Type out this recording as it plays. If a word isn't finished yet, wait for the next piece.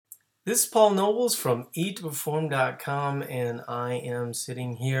This is Paul Nobles from eattoperform.com, and I am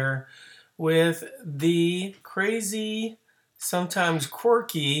sitting here with the crazy, sometimes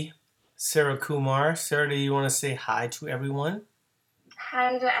quirky Sarah Kumar. Sarah, do you want to say hi to everyone?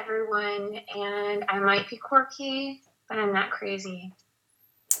 Hi to everyone, and I might be quirky, but I'm not crazy.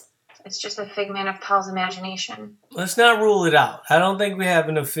 It's just a figment of Paul's imagination. Let's not rule it out. I don't think we have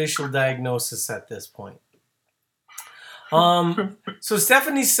an official diagnosis at this point. So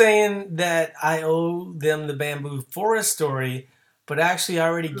Stephanie's saying that I owe them the Bamboo Forest story, but actually I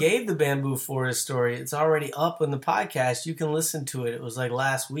already gave the Bamboo Forest story. It's already up on the podcast. You can listen to it. It was like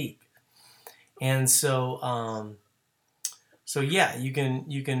last week. And so yeah, you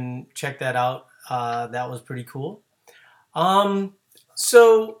can check that out. That was pretty cool.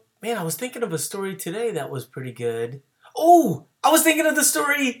 So man, I was thinking of a story today that was pretty good. Oh, I was thinking of the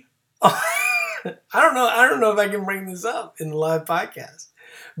story. I don't know if I can bring this up in the live podcast,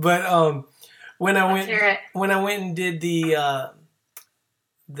 but when I Let's hear it. when I went and did the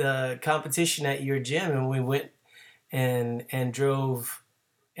competition at your gym, and we went and drove,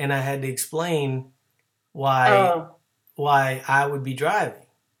 and I had to explain why Oh, why I would be driving.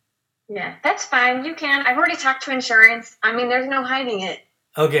 yeah, that's fine. You can. I've already talked to insurance. I mean, there's no hiding it.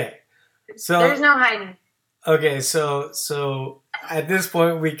 Okay, There's so no hiding. so at this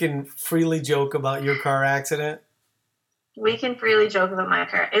point we can freely joke about your car accident. We can freely joke about my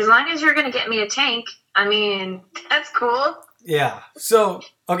car. As long as you're going to get me a tank, I mean, that's cool. Yeah. So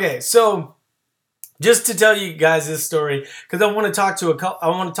just to tell you guys this story, because I want to talk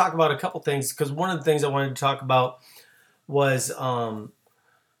about a couple things. Because one of the things I wanted to talk about was, how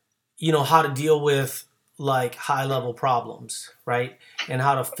to deal with like high level problems, right, and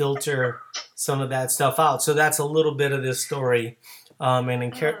how to filter some of that stuff out. So that's a little bit of this story.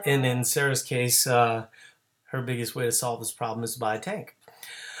 And in Sarah's case, her biggest way to solve this problem is to buy a tank.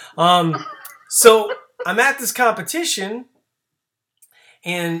 So I'm at this competition,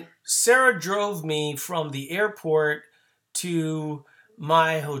 and Sarah drove me from the airport to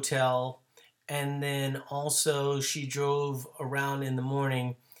my hotel, and then also she drove around in the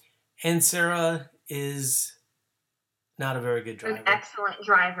morning. And Sarah is not a very good driver. An excellent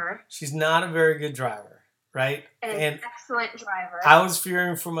driver. She's not a very good driver, right? An excellent driver. I was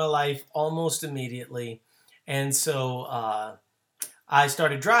fearing for my life almost immediately. And so I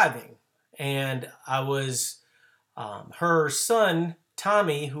started driving, and I was her son,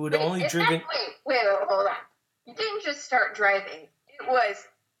 Tommy, who had only driven. Wait, hold on. You didn't just start driving. It was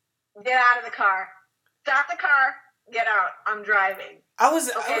get out of the car, stop the car, get out. I'm driving.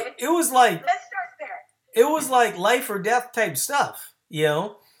 Okay? It was like. Let's start there. It was like life or death type stuff, you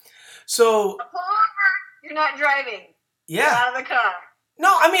know? So. Pull over, you're not driving. Yeah. Get out of the car. No,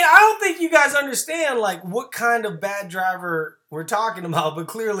 I mean, I don't think you guys understand, like, what kind of bad driver we're talking about, but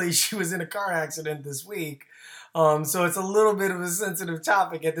clearly she was in a car accident this week. So it's a little bit of a sensitive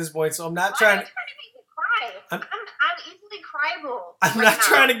topic at this point, so I'm not trying to... make me cry. I'm easily criable. I'm not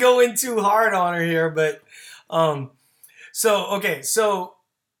trying to go in too hard on her here, but... So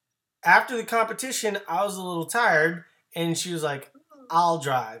after the competition, I was a little tired, and she was like, I'll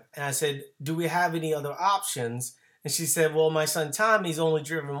drive. And I said, do we have any other options? And she said, well, my son Tommy's only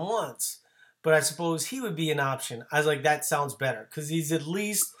driven once, but I suppose he would be an option. I was like, that sounds better, because he's at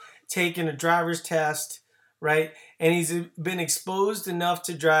least taken a driver's test, right? And he's been exposed enough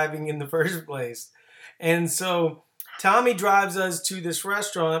to driving in the first place. And so Tommy drives us to this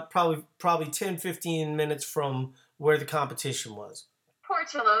restaurant, probably 10, 15 minutes from where the competition was.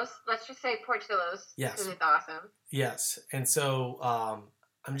 Portillo's. Let's just say Portillo's. Yes. Because it's awesome. Yes. And so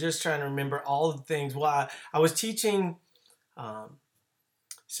I'm just trying to remember all the things. Well, I was teaching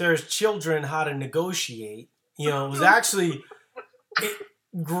Sarah's children how to negotiate. It was actually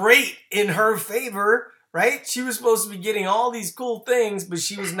great in her favor, right? She was supposed to be getting all these cool things, but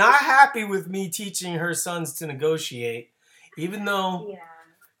she was not happy with me teaching her sons to negotiate, even though... Yeah.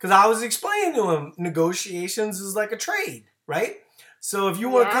 Because I was explaining to him, negotiations is like a trade, right? So if you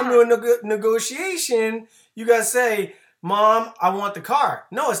want to come to a negotiation, you got to say, Mom, I want the car.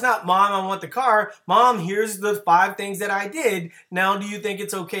 No, it's not, Mom, I want the car. Mom, here's the 5 things that I did. Now, do you think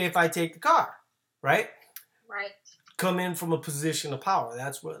it's okay if I take the car? Right? Right. Come in from a position of power.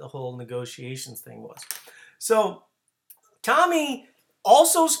 That's what the whole negotiations thing was. So Tommy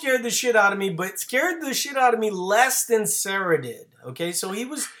also scared the shit out of me, but scared the shit out of me less than Sarah did. Okay, so he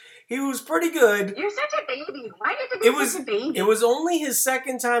was pretty good. You're such a baby. Why did you be such a baby? It was only his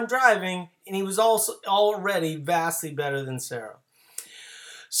second time driving, and he was also already vastly better than Sarah.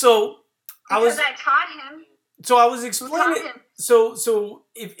 So I taught him. So I was explaining. So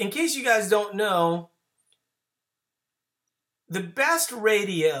if in case you guys don't know, the best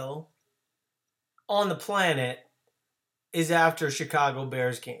radio on the planet is after a Chicago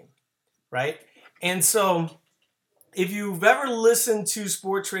Bears game, right? And so if you've ever listened to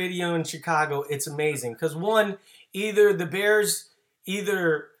sports radio in Chicago, it's amazing because one, either the Bears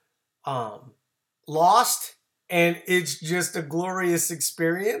lost and it's just a glorious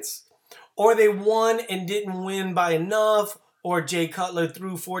experience, or they won and didn't win by enough, or Jay Cutler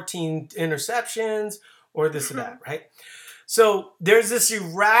threw 14 interceptions, or this or that, right? So there's this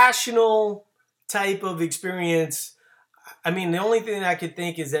irrational type of experience. I mean, the only thing that I could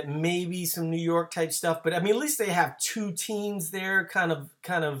think is that maybe some New York type stuff, but I mean, at least they have two teams there, kind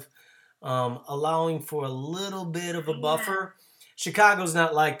of allowing for a little bit of a buffer. Chicago's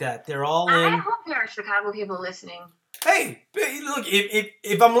not like that. They're all in. I hope there are Chicago people listening. Hey, look,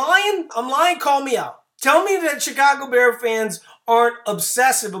 if I'm lying, call me out. Tell me that Chicago Bear fans aren't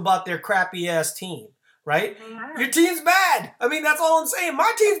obsessive about their crappy ass team, right? Mm-hmm. Your team's bad. I mean, that's all I'm saying.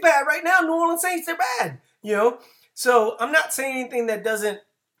 My team's bad right now. New Orleans Saints, they're bad, you know? So I'm not saying anything that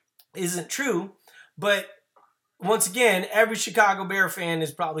isn't true, but once again, every Chicago Bear fan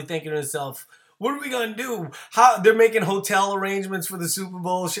is probably thinking to himself, what are we going to do? How they're making hotel arrangements for the Super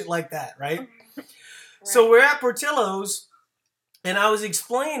Bowl, shit like that, right? Right. So we're at Portillo's, and I was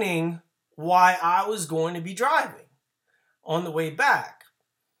explaining why I was going to be driving on the way back.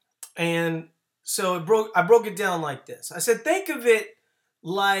 And so I broke it down like this. I said, think of it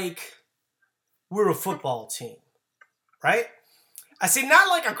like we're a football team, right? I said, not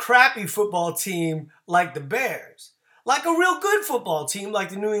like a crappy football team like the Bears, like a real good football team like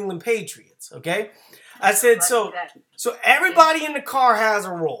the New England Patriots, okay? I said, so everybody in the car has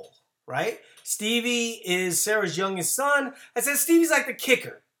a role, right? Stevie is Sarah's youngest son. I said, Stevie's like the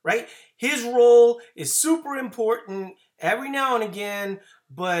kicker, right? His role is super important every now and again,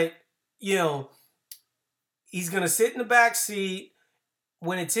 but, you know, he's going to sit in the back seat.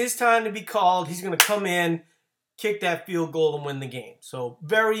 When it's his time to be called, he's going to come in, kick that field goal, and win the game. So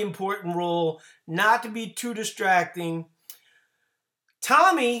very important role, not to be too distracting.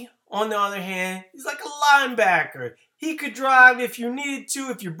 Tommy, on the other hand, he's like a linebacker. He could drive if you needed to.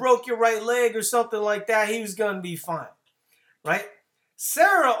 If you broke your right leg or something like that, he was going to be fine, right?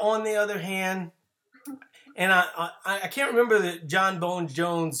 Sarah, on the other hand, and I can't remember that John Bones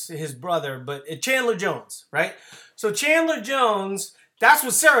Jones, his brother, but Chandler Jones, right? So Chandler Jones, that's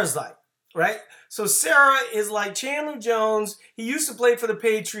what Sarah's like, right? So Sarah is like Chandler Jones. He used to play for the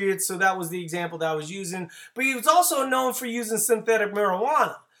Patriots, so that was the example that I was using. But he was also known for using synthetic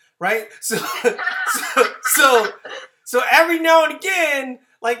marijuana, right? So every now and again,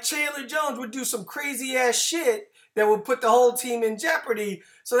 like Chandler Jones would do some crazy ass shit that would put the whole team in jeopardy.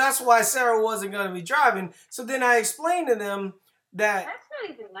 So that's why Sarah wasn't going to be driving. So then I explained to them that that's not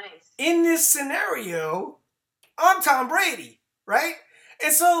even nice. In this scenario, I'm Tom Brady, right?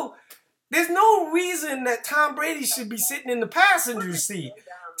 And so there's no reason that Tom Brady should be sitting in the passenger seat.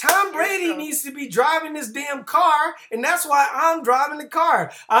 Tom Brady needs to be driving this damn car, and that's why I'm driving the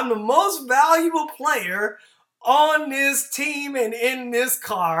car. I'm the most valuable player on this team and in this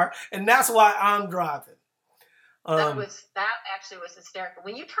car, and that's why I'm driving. That actually was hysterical.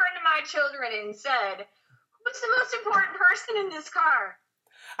 When you turned to my children and said, "Who's the most important person in this car?"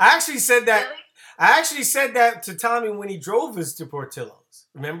 I actually said that. Really? I actually said that to Tommy when he drove us to Portillo's.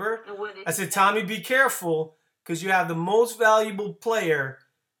 Remember? I said, Tommy, be careful because you have the most valuable player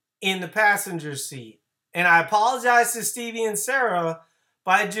in the passenger seat. And I apologize to Stevie and Sarah,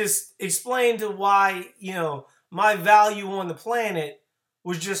 but I just explained to why, you know, my value on the planet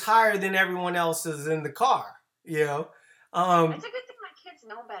was just higher than everyone else's in the car. You know? It's a good thing my kids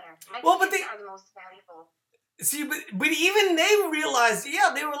know better. My kids are the most valuable. See, but even they realized,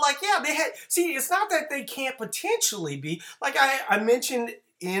 they were like, they had, see, it's not that they can't potentially be, like I mentioned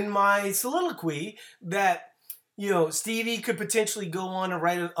in my soliloquy that, you know, Stevie could potentially go on and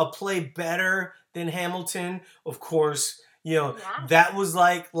write a play better than Hamilton. Of course, you know, that was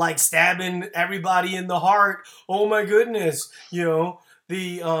like stabbing everybody in the heart. Oh my goodness. You know,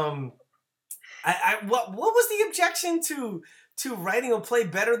 what was the objection to writing a play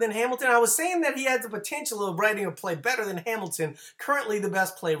better than Hamilton? I was saying that he had the potential of writing a play better than Hamilton, currently the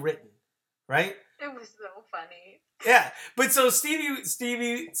best play written, right? It was so funny. Yeah, but so Stevie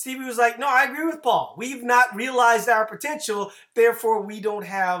was like, no, I agree with Paul. We've not realized our potential, therefore we don't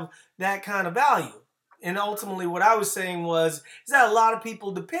have that kind of value. And ultimately what I was saying is that a lot of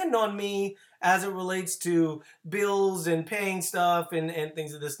people depend on me as it relates to bills and paying stuff and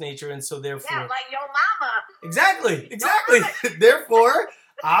things of this nature. And so therefore... Yeah, like your mama. Exactly. Therefore,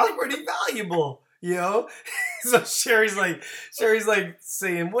 I was pretty valuable, you know? So Sherry's like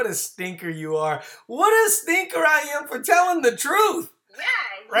saying, "What a stinker you are! What a stinker I am for telling the truth." Yeah,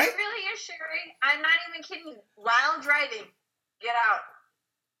 right? He really is, Sherry. I'm not even kidding. While driving, get out.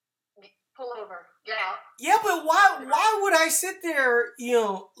 Pull over. Get out. Yeah, but why would I sit there,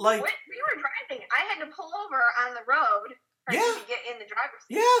 like... When we were driving, I had to pull over on the road for him to get in the driver's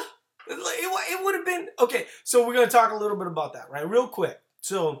seat. Yeah. It would have been... Okay, so we're going to talk a little bit about that, right? Real quick.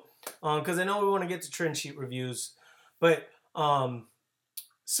 So, because I know we want to get to trend sheet reviews, but,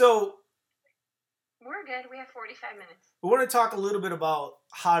 so... We're good. We have 45 minutes. We want to talk a little bit about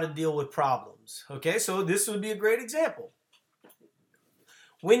how to deal with problems, okay? So this would be a great example.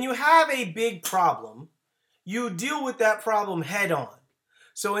 When you have a big problem, you deal with that problem head on.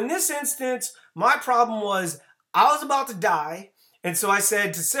 So in this instance, my problem was I was about to die, and so I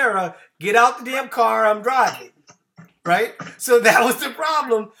said to Sarah, "Get out the damn car, I'm driving." Right? So that was the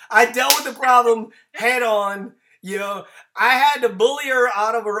problem. I dealt with the problem head on. I had to bully her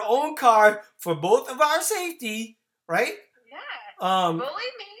out of her own car for both of our safety, right? Yeah. Bully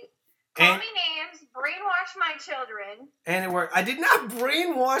me, call me names, brainwash my children. And it worked. I did not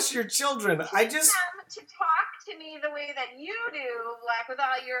brainwash your children. I just... them to talk to me the way that you do, like with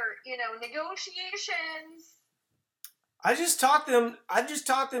all your, negotiations. I just taught them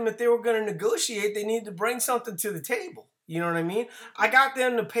if they were going to negotiate, they needed to bring something to the table. You know what I mean? I got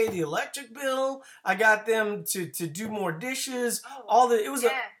them to pay the electric bill. I got them to do more dishes.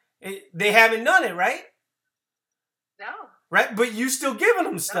 They haven't done it, right? No. Right? But you still giving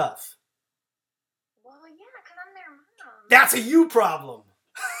them stuff. Well, yeah, because I'm their mom. That's a you problem.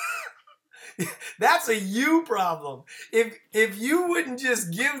 That's a you problem. If you wouldn't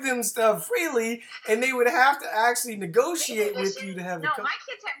just give them stuff freely, and they would have to actually negotiate with you to have... No, my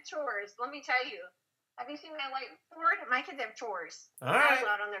kids have chores. Let me tell you. Have you seen my whiteboard? My kids have chores. All right. They're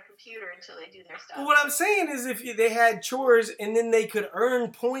allowed on their computer until they do their stuff. Well, what I'm saying is if they had chores and then they could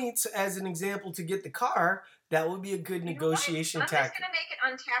earn points as an example to get the car, that would be a good negotiation tactic. I'm just going to make an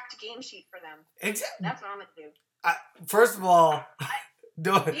untapped game sheet for them. Exactly. That's what I'm going to do. First of all,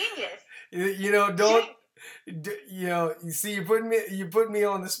 don't... Genius. You see, you put me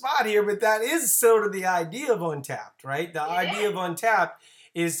on the spot here, but that is sort of the idea of Untapped, right? The idea of Untapped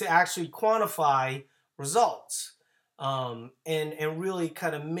is to actually quantify results, and really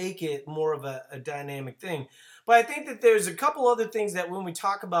kind of make it more of a dynamic thing. But I think that there's a couple other things that when we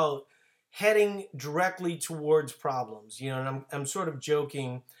talk about heading directly towards problems, and I'm sort of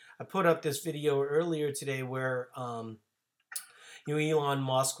joking. I put up this video earlier today where Elon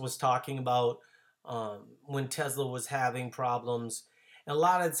Musk was talking about when Tesla was having problems. And a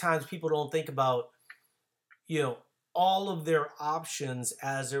lot of the times people don't think about, all of their options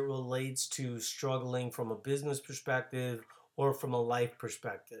as it relates to struggling from a business perspective or from a life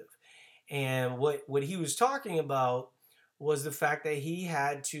perspective. And what he was talking about was the fact that he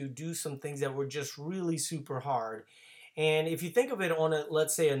had to do some things that were just really super hard. And if you think of it on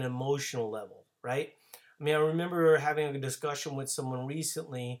let's say an emotional level, right? I mean, I remember having a discussion with someone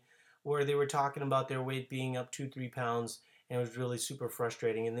recently where they were talking about their weight being up 2-3 pounds, and it was really super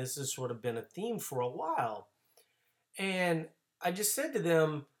frustrating. And this has sort of been a theme for a while. And I just said to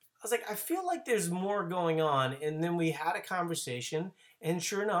them, I was like, I feel like there's more going on. And then we had a conversation, and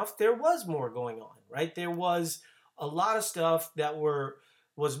sure enough, there was more going on, right? There was a lot of stuff that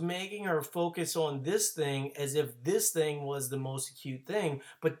was making her focus on this thing as if this thing was the most acute thing,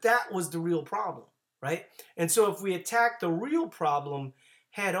 but that was the real problem, right? And so if we attack the real problem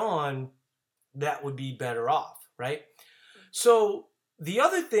head on, that would be better off, right? So the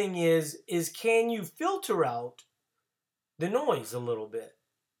other thing is can you filter out the noise a little bit?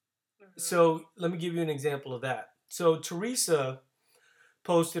 So let me give you an example of that. So Teresa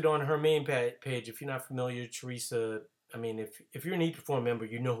posted on her main page. If you're not familiar, Teresa, I mean, if you're an ePerform member,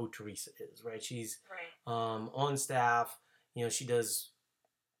 you know who Teresa is, right? She's on staff. She does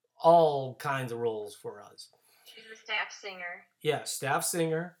all kinds of roles for us. She's a staff singer. Yeah, staff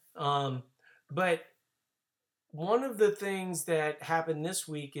singer. But one of the things that happened this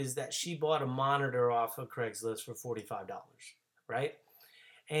week is that she bought a monitor off of Craigslist for $45, right?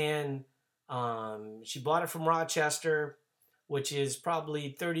 And she bought it from Rochester, which is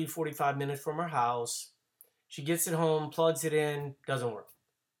probably 30, 45 minutes from her house. She gets it home, plugs it in, doesn't work,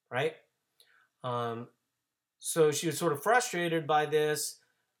 right? So she was sort of frustrated by this,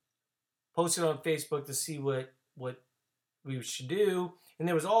 posted on Facebook to see what we should do. And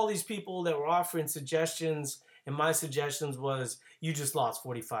there was all these people that were offering suggestions, and my suggestions was, you just lost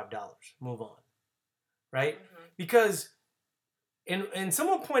 $45. Move on, right? Because, and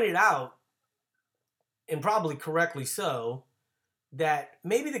someone pointed out, and probably correctly so, that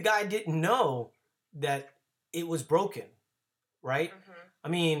maybe the guy didn't know that it was broken, right? I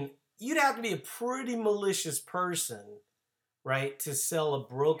mean, you'd have to be a pretty malicious person, right, to sell a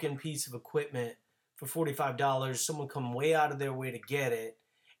broken piece of equipment for $45. Someone come way out of their way to get it,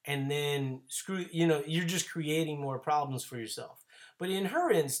 and then you're just creating more problems for yourself. But in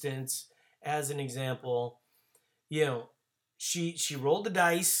her instance, as an example, she rolled the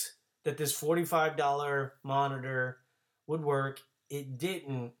dice that this $45 monitor would work. It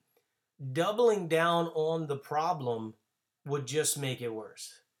didn't. Doubling down on the problem would just make it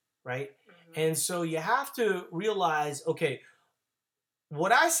worse, right? And so you have to realize, okay,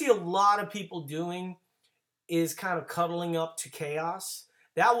 what I see a lot of people doing is kind of cuddling up to chaos.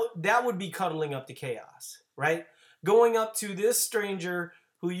 That would be cuddling up to chaos, right? Going up to this stranger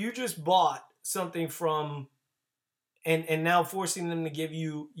who you just bought something from and now forcing them to give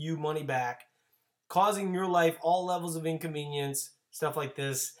you money back, causing your life all levels of inconvenience, stuff like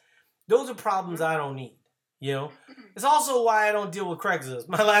this. Those are problems I don't need. It's also why I don't deal with Craigslist.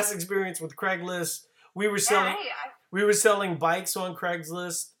 My last experience with Craigslist, we were selling bikes on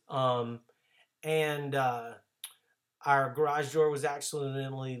Craigslist, and our garage door was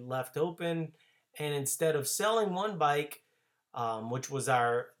accidentally left open, and instead of selling one bike, which was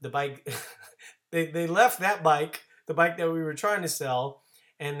the bike, they left that bike, the bike that we were trying to sell,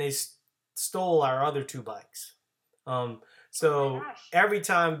 and they stole our other two bikes. So every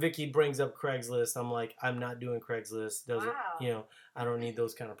time Vicky brings up Craigslist, I'm like, I'm not doing Craigslist. I don't need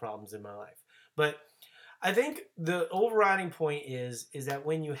those kind of problems in my life. But I think the overriding point is that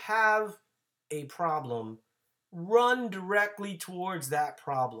when you have a problem, run directly towards that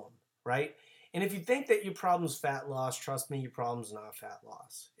problem, right? And if you think that your problem's fat loss, trust me, your problem's not fat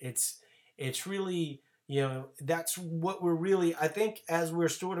loss. It's really, that's what we're really, I think, as we're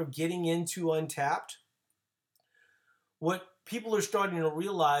sort of getting into Untapped, what people are starting to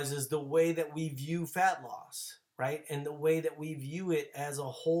realize is the way that we view fat loss, right? And the way that we view it as a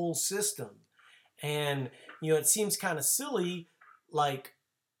whole system. And, it seems kind of silly, like,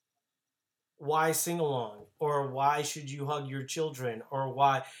 why sing along? Or why should you hug your children? Or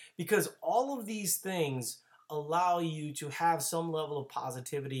why? Because all of these things allow you to have some level of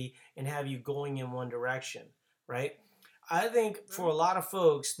positivity and have you going in one direction, right? I think for a lot of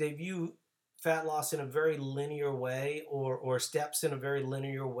folks, they view fat loss in a very linear way, or steps in a very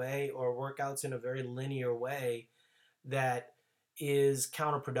linear way, or workouts in a very linear way that is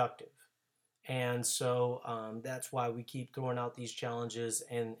counterproductive. And so that's why we keep throwing out these challenges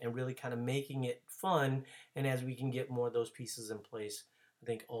and really kind of making it fun. And as we can get more of those pieces in place, I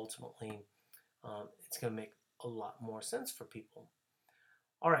think ultimately it's going to make a lot more sense for people.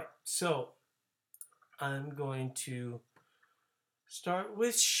 All right, so I'm going to start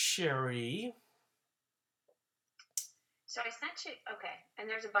with Sherry. So I sent you, okay, and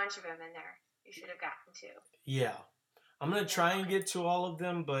there's a bunch of them in there. You should have gotten to. Yeah. I'm going to try and get to all of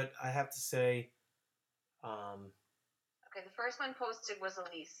them, but I have to say... okay, the first one posted was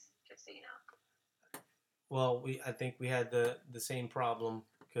Elise, just so you know. Well, I think we had the same problem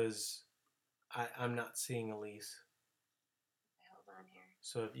because I'm not seeing Elise. Hold on here.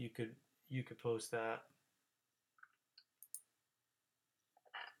 So if you could post that.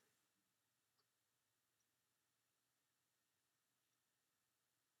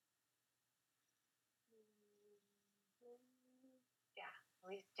 Yeah,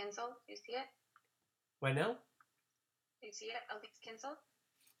 Elise Kinsel, do you see it? Wait, no? Do you see it, Elise Kinsel?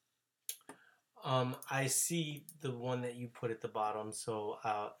 I see the one that you put at the bottom, so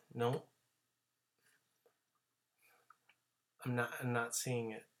no. I'm not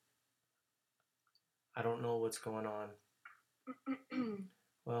seeing it. I don't know what's going on.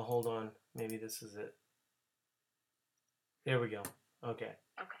 Well, hold on. Maybe this is it. There we go. Okay.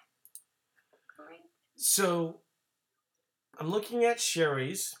 Great. So I'm looking at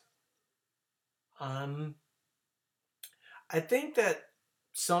Sherry's. I think that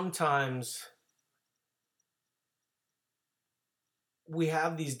sometimes we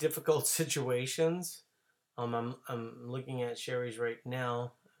have these difficult situations. I'm looking at Sherry's right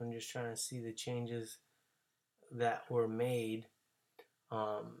now. I'm just trying to see the changes that were made.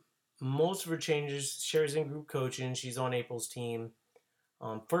 Most of her changes, Sherry's in group coaching. She's on April's team.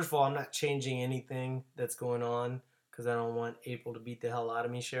 First of all, I'm not changing anything that's going on because I don't want April to beat the hell out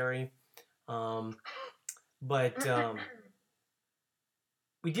of me, Sherry. But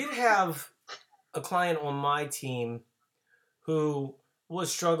we did have a client on my team who was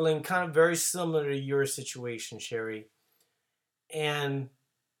struggling kind of very similar to your situation, Sherry. And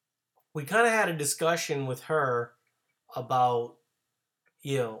we kind of had a discussion with her about,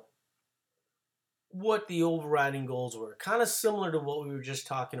 what the overriding goals were. Kind of similar to what we were just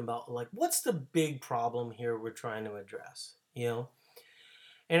talking about. Like, what's the big problem here we're trying to address? You know?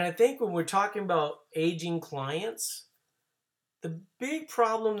 And I think when we're talking about aging clients, the big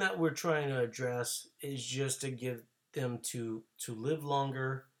problem that we're trying to address is just to give them to live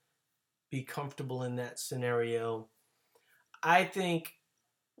longer, be comfortable in that scenario. I think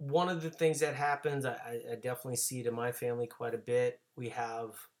one of the things that happens, I definitely see it in my family quite a bit. We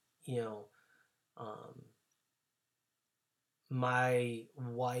have, you know, um, my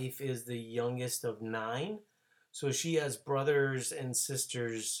wife is the youngest of 9, so she has brothers and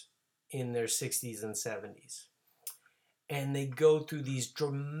sisters in their 60s and 70s. And they go through these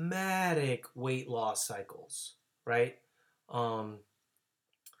dramatic weight loss cycles, right? Um,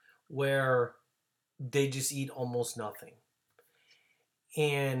 where they just eat almost nothing.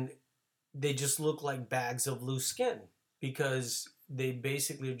 And they just look like bags of loose skin because they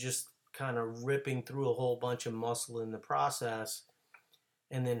basically are just kind of ripping through a whole bunch of muscle in the process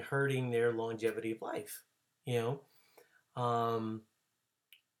and then hurting their longevity of life. You know,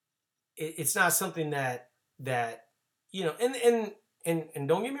 it's not something that you know, and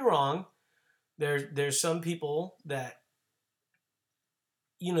don't get me wrong, there's some people that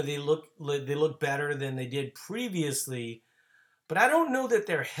they look better than they did previously, but I don't know that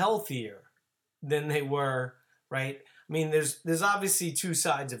they're healthier than they were, right? I mean, there's obviously two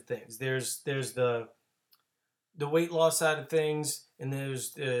sides of things. There's the weight loss side of things, and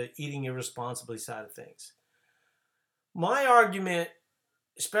there's the eating irresponsibly side of things. My argument,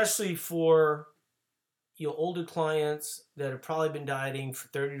 especially for older clients that have probably been dieting for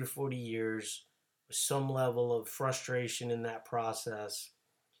 30 to 40 years with some level of frustration in that process,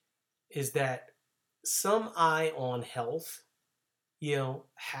 is that some eye on health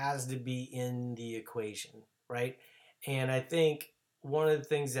has to be in the equation, right? And I think one of the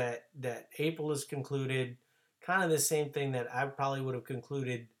things that April has concluded, kind of the same thing that I probably would have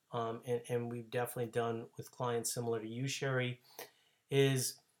concluded, and we've definitely done with clients similar to you, Sherry,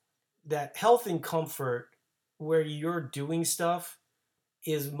 is that health and comfort where you're doing stuff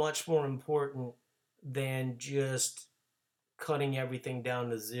is much more important than just cutting everything down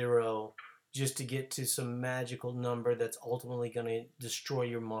to zero just to get to some magical number that's ultimately going to destroy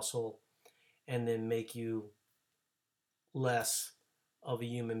your muscle and then make you less of a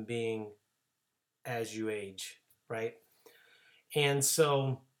human being as you age, right? And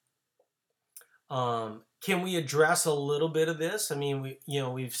so, can we address a little bit of this? I mean,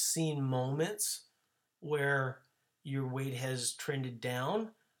 we've seen moments where your weight has trended down.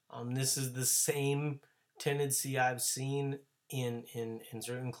 This is the same tendency I've seen in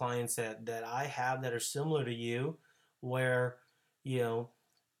certain clients that I have that are similar to you, where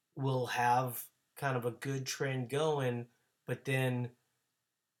we'll have kind of a good trend going, but then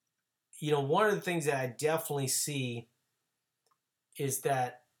one of the things that I definitely see is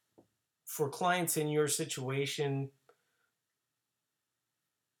that for clients in your situation,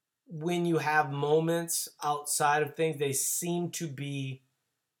 when you have moments outside of things, they seem to be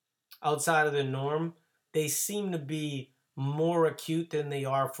outside of the norm. They seem to be more acute than they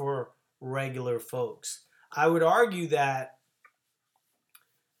are for regular folks. I would argue that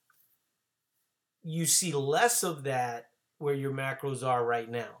you see less of that where your macros are right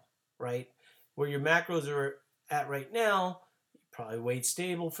now, right? Where your macros are at right now, probably weight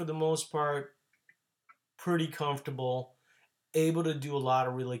stable for the most part, pretty comfortable, able to do a lot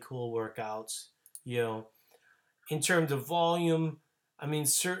of really cool workouts. In terms of volume, I mean,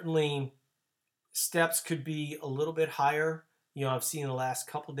 certainly steps could be a little bit higher. I've seen the last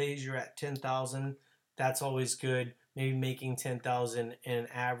couple days you're at 10,000. That's always good. Maybe making 10,000 an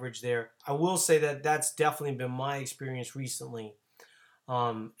average there. I will say that that's definitely been my experience recently.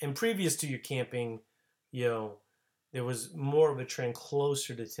 And previous to your camping, there was more of a trend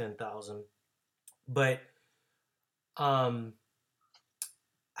closer to 10,000. But I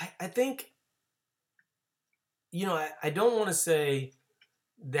think, I don't want to say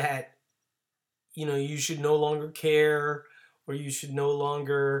that, you should no longer care or you should no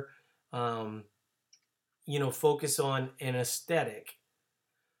longer, focus on an aesthetic.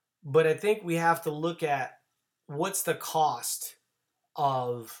 But I think we have to look at what's the cost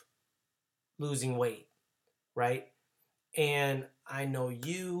of losing weight, right? And I know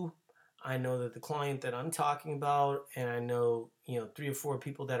that the client that I'm talking about, and I know, 3 or 4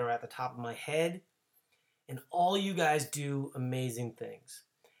 people that are at the top of my head, and all you guys do amazing things.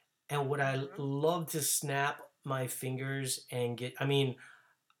 And what I love to snap my fingers and get, I mean,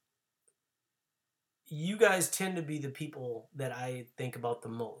 you guys tend to be the people that I think about the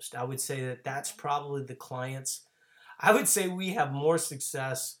most. I would say that that's probably the clients. I would say we have more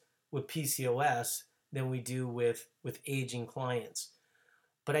success with PCOS than we do with aging clients.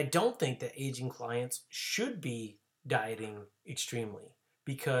 But I don't think that aging clients should be dieting extremely,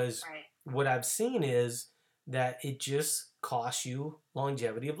 because what I've seen is that it just costs you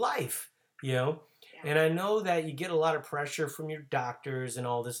longevity of life, you know? And I know that you get a lot of pressure from your doctors and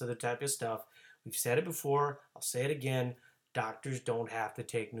all this other type of stuff. We've said it before, I'll say it again. Doctors don't have to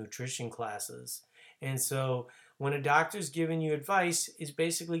take nutrition classes. And so when a doctor's giving you advice, is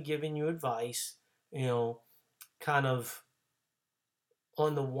basically giving you advice, kind of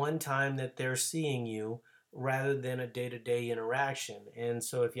on the one time that they're seeing you rather than a day-to-day interaction. And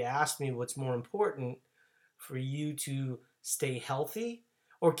so if you ask me what's more important for you to stay healthy,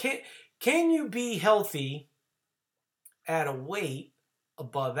 or can you be healthy at a weight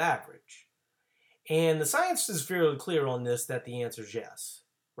above average? And the science is fairly clear on this, that the answer is yes,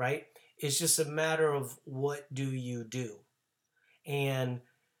 right? It's just a matter of what do you do. And,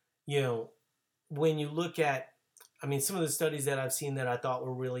 when you look at, some of the studies that I've seen that I thought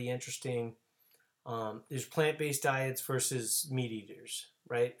were really interesting, there's plant-based diets versus meat eaters,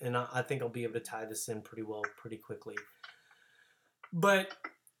 right? And I think I'll be able to tie this in pretty well, pretty quickly. But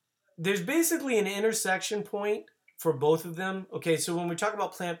there's basically an intersection point for both of them. Okay, so when we talk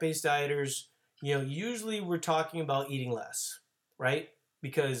about plant-based dieters, usually we're talking about eating less, right?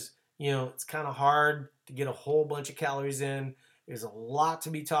 Because, it's kind of hard to get a whole bunch of calories in. There's a lot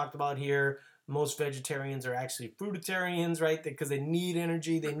to be talked about here. Most vegetarians are actually fruitarians, right? Because they need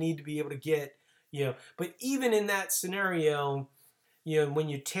energy. They need to be able to get, But even in that scenario, when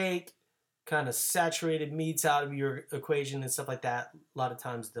you take kind of saturated meats out of your equation and stuff like that, a lot of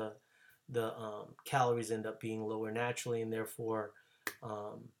times the calories end up being lower naturally, and therefore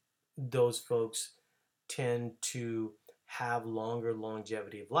those folks tend to have longer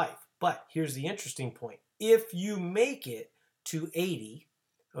longevity of life. But here's the interesting point. If you make it to 80,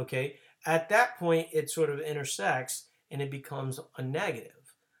 okay, at that point it sort of intersects and it becomes a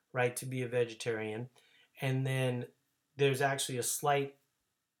negative, right, to be a vegetarian. And then there's actually a slight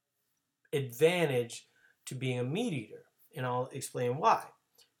advantage to being a meat eater. And I'll explain why.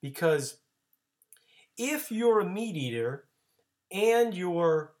 Because if you're a meat eater and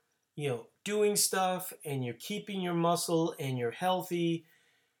you're, doing stuff and you're keeping your muscle and you're healthy,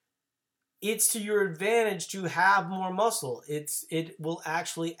 it's to your advantage to have more muscle. It will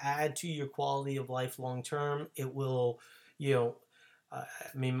actually add to your quality of life long term. It will,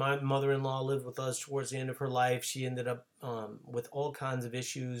 my mother-in-law lived with us towards the end of her life. She ended up with all kinds of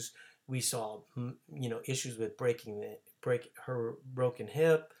issues. We saw, issues with her broken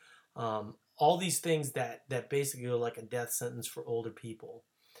hip, all these things that basically are like a death sentence for older people.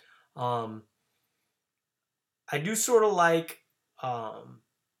 I do sort of like,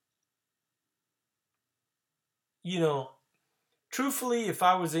 truthfully, if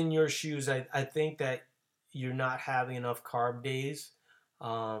I was in your shoes, I think that you're not having enough carb days.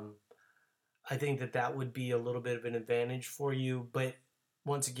 I think that would be a little bit of an advantage for you. But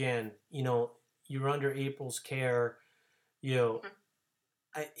once again, you're under April's care. I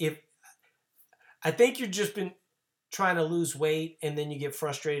think you've just been trying to lose weight, and then you get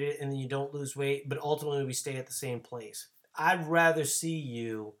frustrated, and then you don't lose weight, but ultimately we stay at the same place. I'd rather see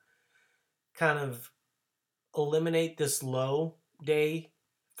you kind of eliminate this low day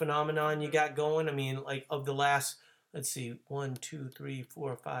phenomenon you got going. Like of the last, let's see, 1, 2, 3,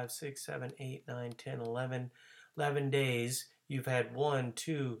 4, 5, 6, 7, 8, 9, 10, 11 days. You've had 1,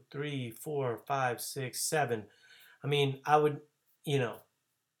 2, 3, 4, 5, 6, 7. I would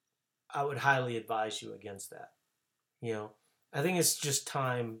highly advise you against that. I think it's just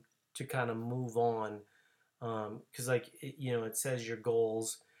time to kind of move on, because it says your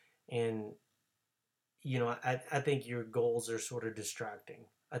goals, and I think your goals are sort of distracting.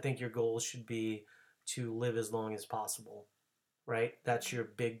 I think your goals should be to live as long as possible, right? That's your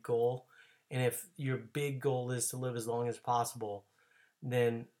big goal. And if your big goal is to live as long as possible,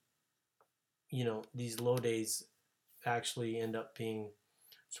 then these low days actually end up being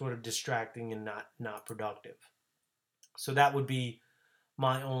sort of distracting and not productive. So that would be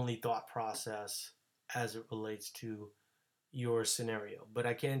my only thought process as it relates to your scenario. But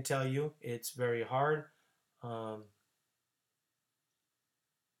I can tell you it's very hard.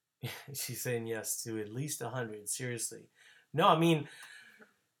 She's saying yes to at least 100. Seriously. No,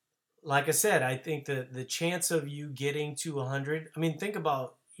 like I said, I think that the chance of you getting to 100, think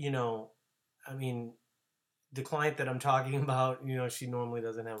about, the client that I'm talking about, she normally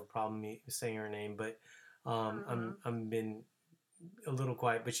doesn't have a problem me saying her name, but I'm been a little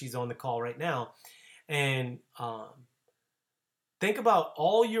quiet, but she's on the call right now. And think about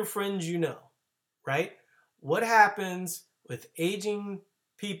all your friends right? What happens with aging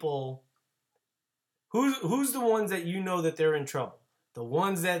people, who's the ones that you know that they're in trouble? The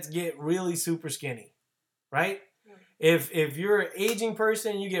ones that get really super skinny, right? If you're an aging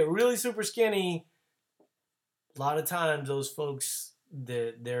person, you get really super skinny, a lot of times those folks,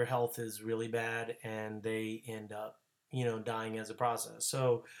 their health is really bad and they end up, dying as a process.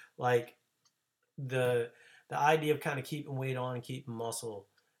 So like the idea of kind of keeping weight on and keeping muscle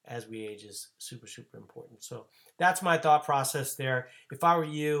as we age is super, super important. So that's my thought process there. If I were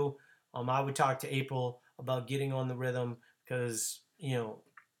you, I would talk to April about getting on the rhythm because,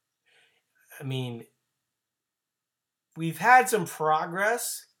 I mean, we've had some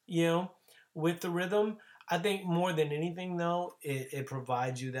progress, with the rhythm. I think more than anything, though, it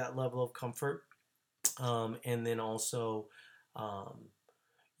provides you that level of comfort. And then also,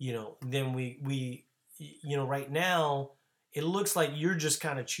 then we, right now, it looks like you're just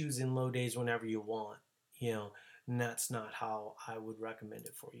kind of choosing low days whenever you want, and that's not how I would recommend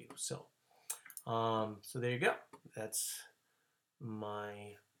it for you. So, so there you go. That's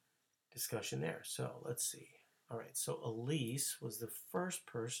my discussion there. So let's see. All right. So Elise was the first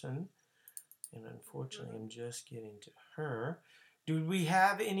person, and unfortunately, I'm just getting to her. Do we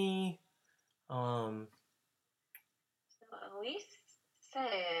have any? So Elise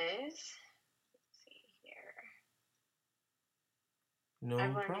says, let's see here. No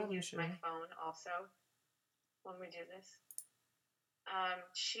I've learned problem, to use my Shay. phone also when we do this.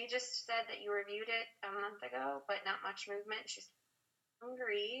 She just said that you reviewed it a month ago, but not much movement. She's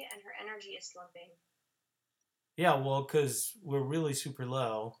hungry and her energy is slumping. Yeah, well, because we're really super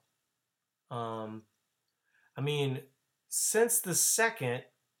low. I mean, since the second,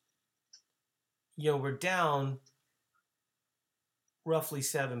 we're down roughly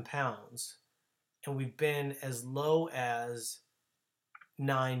 7 pounds, and we've been as low as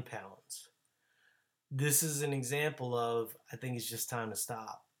 9 pounds. This is an example of, I think it's just time to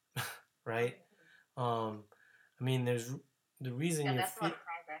stop, right? I mean, there's the reason that's a lot of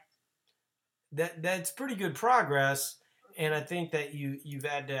progress. That's pretty good progress, and I think that you've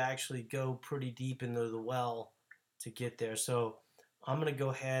had to actually go pretty deep into the well to get there. So I'm gonna go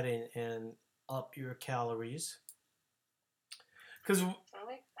ahead and up your calories because so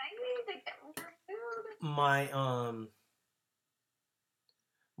excited to get more food.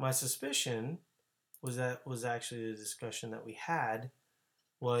 My suspicion was actually the discussion that we had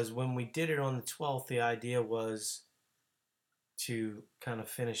was when we did it on the 12th. The idea was to kind of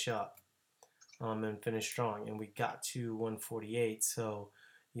finish up and finish strong, and we got to 148. So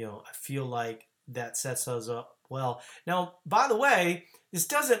I feel like that sets us up well. Now, by the way, this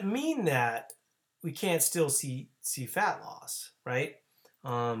doesn't mean that we can't still see fat loss, right?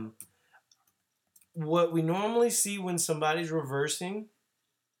 What we normally see when somebody's reversing,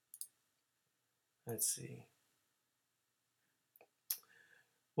 let's see.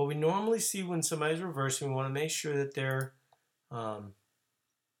 What we normally see when somebody's reversing, we want to make sure that their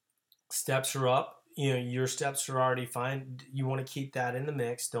steps are up. Your steps are already fine. You want to keep that in the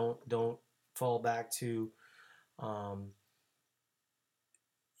mix. Don't fall back to,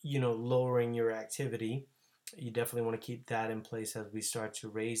 lowering your activity. You definitely want to keep that in place as we start to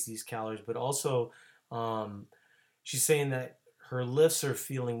raise these calories. But also, she's saying that her lifts are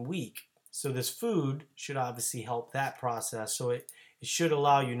feeling weak. So this food should obviously help that process. So it should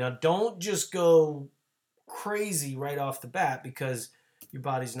allow you. Now, don't just go crazy right off the bat because your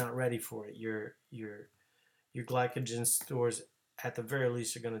body's not ready for it. Your glycogen stores, at the very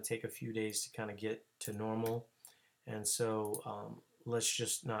least, are going to take a few days to kind of get to normal. And so let's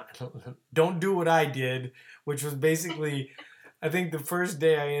just not, don't do what I did, which was basically, I think the first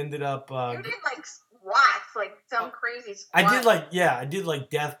day I ended up. You did like squats, like some crazy squats. I did like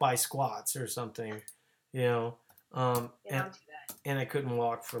death by squats or something, and I couldn't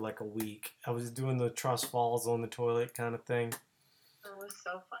walk for like a week. I was doing the trust falls on the toilet kind of thing. It was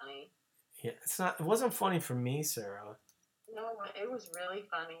so funny. Yeah, it wasn't funny for me, Sarah. No, it was really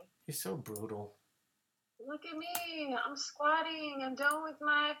funny. You're so brutal. Look at me. I'm squatting. I'm done with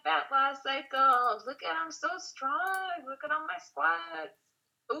my fat loss cycles. Look at, I'm so strong. Look at all my squats.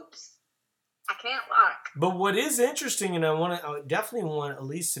 Oops. I can't walk. But what is interesting, and I definitely want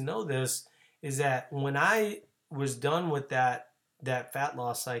Elise to know this, is that when I was done with that fat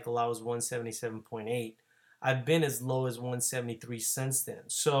loss cycle, I was 177.8. I've been as low as 173 since then.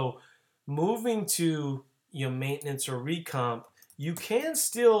 So moving to maintenance or recomp, you can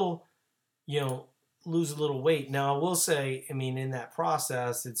still lose a little weight. Now I will say, I mean, in that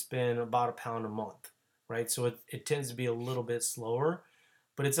process, it's been about a pound a month, right? So it tends to be a little bit slower,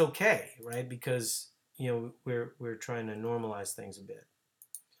 but it's okay, right? Because we're trying to normalize things a bit.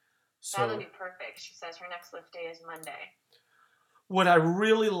 So that would be perfect. She says her next lift day is Monday. what I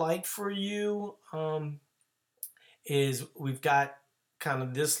really like for you is we've got kind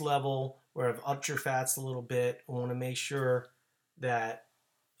of this level where I've upped your fats a little bit. I want to make sure that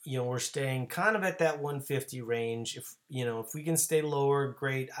we're staying kind of at that 150 range. If we can stay lower,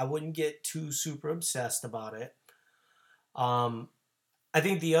 great. I wouldn't get too super obsessed about it. Um, I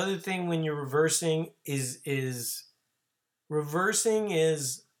think the other thing when you're reversing is reversing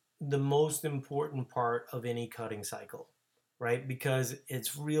is the most important part of any cutting cycle, right? Because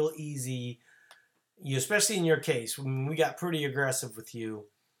it's real easy, especially in your case, when we got pretty aggressive with you.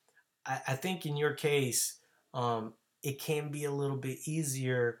 I think in your case, it can be a little bit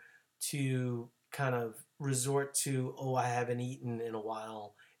easier to kind of resort to, oh, I haven't eaten in a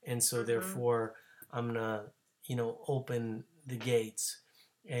while, and so Mm-hmm. therefore I'm gonna, open the gates,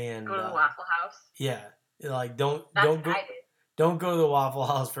 Go and to the Waffle House. yeah, like don't That's don't what go I did. don't go to the Waffle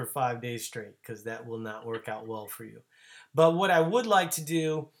House for 5 days straight because that will not work out well for you. But what I would like to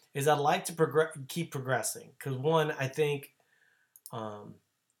do is I'd like to keep progressing because one, I think um,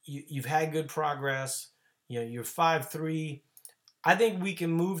 you've had good progress. You're 5'3". I think we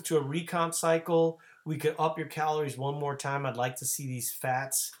can move to a recomp cycle. We could up your calories one more time. I'd like to see these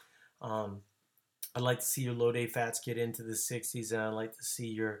fats. Um, I'd like to see your low day fats get into the 60s, and I'd like to see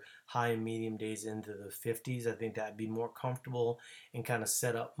your high and medium days into the 50s. I think that'd be more comfortable and kind of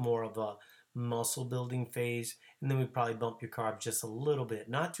set up more of a muscle building phase. And then we probably bump your carbs just a little bit,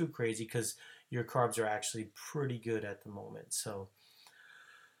 not too crazy, because your carbs are actually pretty good at the moment. So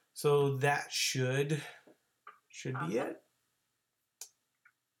that should be Awesome. it.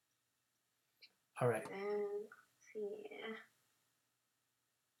 All right. And let's see.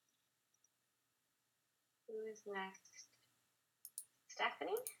 Who is next?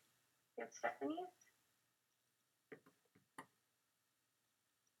 Stephanie? You have Stephanie?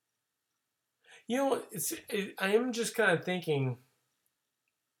 I am just kind of thinking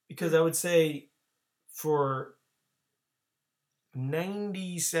because I would say for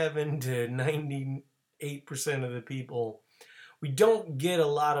 97 to 98% of the people, we don't get a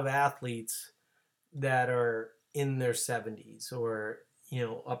lot of athletes that are in their 70s or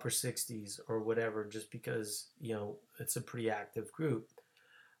upper 60s or whatever, just because it's a pretty active group.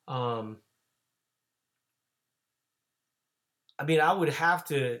 um, I mean, I would have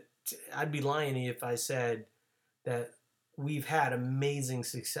to I'd be lying to you if I said that we've had amazing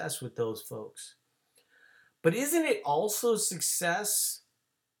success with those folks. But isn't it also success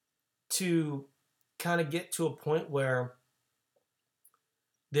to kind of get to a point where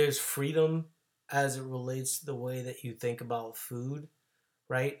there's freedom as it relates to the way that you think about food,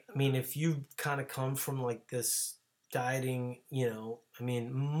 right? I mean, if you kind of come from like this dieting, I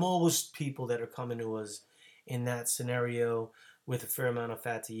mean, most people that are coming to us in that scenario with a fair amount of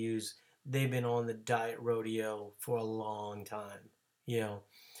fat to use, they've been on the diet rodeo for a long time, you know.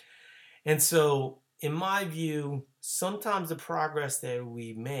 And so, in my view, sometimes the progress that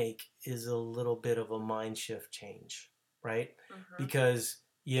we make is a little bit of a mind shift change, right? Mm-hmm. Because,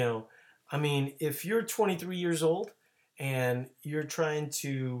 I mean, if you're 23 years old and you're trying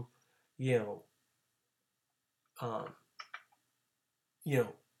to, you know, um, you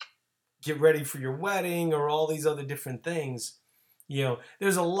know, get ready for your wedding or all these other different things,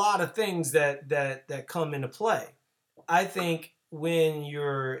 there's a lot of things that come into play. I think when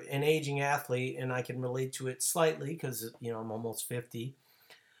you're an aging athlete, and I can relate to it slightly because I'm almost 50.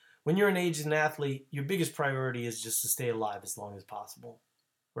 When you're an aging athlete, your biggest priority is just to stay alive as long as possible,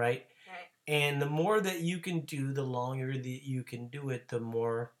 right? Right. And the more that you can do, the longer that you can do it, the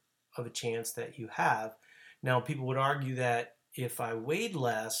more of a chance that you have. Now, people would argue that if I weighed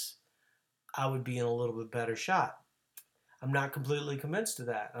less, I would be in a little bit better shot. I'm not completely convinced of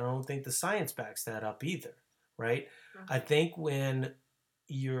that. I don't think the science backs that up either, right? Mm-hmm. I think when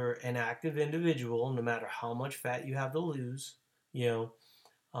you're an active individual, no matter how much fat you have to lose,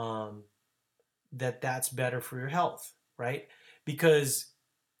 um, that's better for your health, right? Because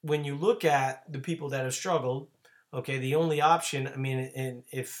when you look at the people that have struggled, okay, the only option, I mean, and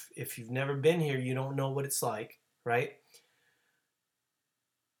if you've never been here, you don't know what it's like, right?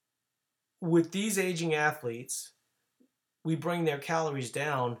 With these aging athletes, we bring their calories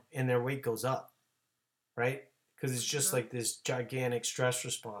down and their weight goes up, right? Because it's just like this gigantic stress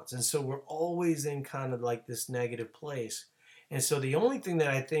response. And so we're always in kind of like this negative place. And so the only thing that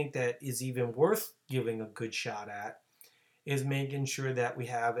I think that is even worth giving a good shot at is making sure that we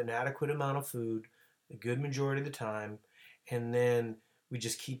have an adequate amount of food a good majority of the time, and then we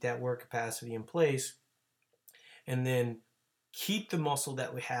just keep that work capacity in place, and then keep the muscle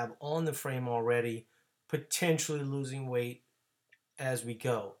that we have on the frame already, potentially losing weight as we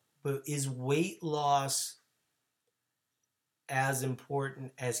go. But is weight loss as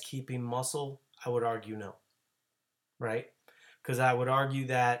important as keeping muscle? I would argue no, right? Because I would argue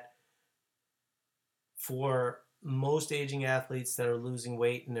that for most aging athletes that are losing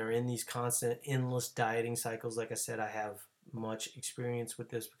weight and they're in these constant endless dieting cycles, like I said, I have much experience with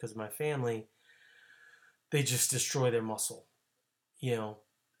this because of my family, they just destroy their muscle, you know,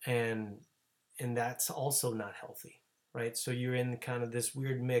 and that's also not healthy, right? So you're in kind of this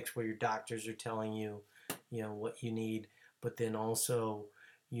weird mix where your doctors are telling you, you know, what you need, but then also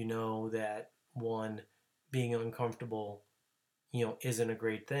you know that one, being uncomfortable, you know, isn't a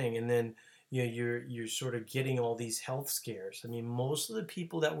great thing, and then you know you're sort of getting all these health scares. I mean, most of the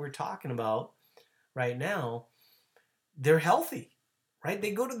people that we're talking about right now, they're healthy, right?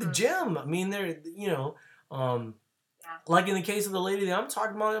 They go to the gym. I mean, they're, you know, um, Yeah. like in the case of the lady that I'm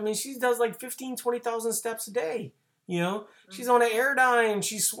talking about, I mean, she does like 15, 20,000 steps a day. You know, she's on an Airdyne,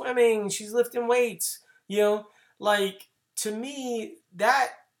 she's swimming, she's lifting weights. You know, like to me,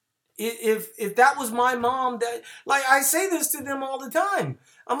 that if that was my mom, that, like, I say this to them all the time.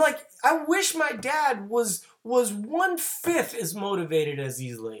 I'm like, I wish my dad was 1/5 as motivated as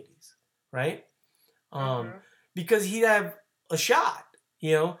these ladies, right? Um, because he'd have a shot.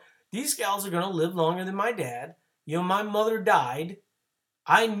 You know, these gals are gonna live longer than my dad. You know, my mother died.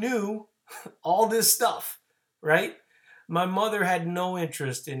 I knew all this stuff, right? My mother had no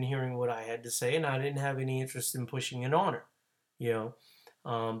interest in hearing what I had to say, and I didn't have any interest in pushing it on her, you know.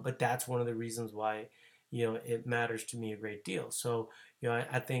 But that's one of the reasons why, you know, it matters to me a great deal. So, you know,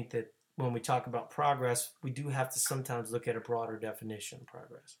 I think that when we talk about progress, we do have to sometimes look at a broader definition of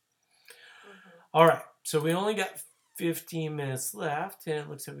progress. All right, so we only got 15 minutes left, and it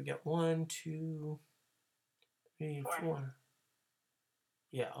looks like we got 1, 2, 3, 4.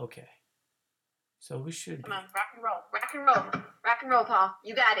 Yeah, okay. So we should. Come on, rock and roll, rock and roll, rock and roll, Paul.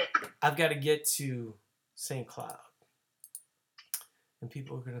 You got it. I've got to get to St. Cloud, and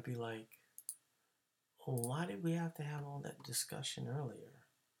people are going to be like, "Oh, why did we have to have all that discussion earlier?"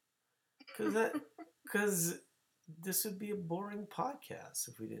 Because this would be a boring podcast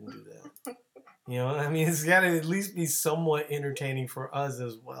if we didn't do that. You know, I mean, it's got to at least be somewhat entertaining for us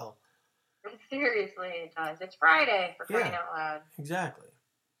as well. Seriously, it does. It's Friday, for crying out loud. Exactly.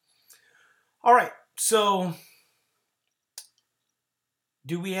 All right, so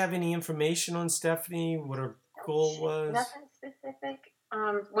do we have any information on Stephanie? What her goal was? Nothing specific.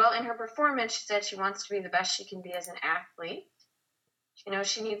 Well, in her performance, she said she wants to be the best she can be as an athlete. She knows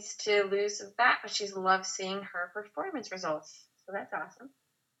she needs to lose some fat, but she loves seeing her performance results. So that's awesome.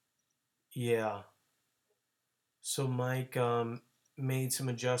 Yeah. So Mike made some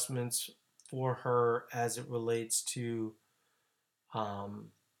adjustments for her as it relates to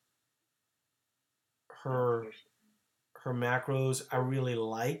her macros. I really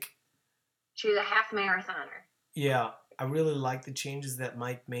like. She's a half marathoner. Yeah, I really like the changes that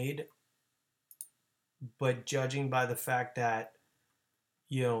Mike made. But judging by the fact that,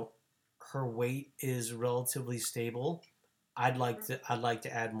 you know, her weight is relatively stable, I'd like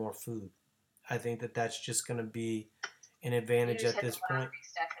to add more food. I think that that's just going to be an advantage at this point.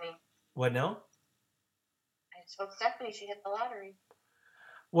 Stephanie. What now? I told Stephanie she hit the lottery.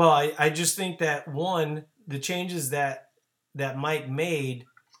 Well, I just think that, one, the changes that Mike made,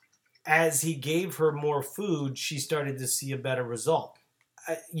 as he gave her more food, she started to see a better result.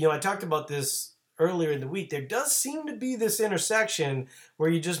 I talked about this earlier in the week. There does seem to be this intersection where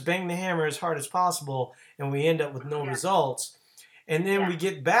you just bang the hammer as hard as possible and we end up with no results. And then we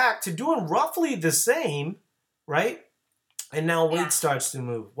get back to doing roughly the same, right? And now weight starts to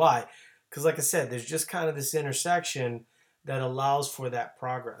move. Why? Because like I said, there's just kind of this intersection that allows for that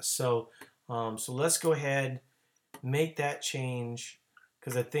progress. So let's go ahead, make that change,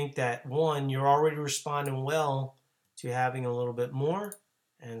 because I think that, one, you're already responding well to having a little bit more.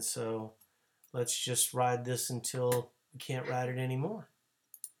 And so let's just ride this until we can't ride it anymore.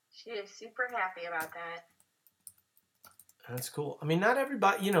 She is super happy about that. That's cool. I mean, not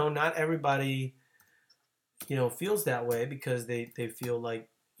everybody, feels that way, because they feel like,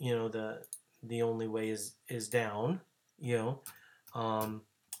 the only way is down,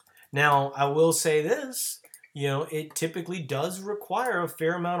 Now, I will say this, it typically does require a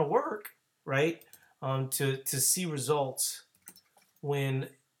fair amount of work, right? To see results when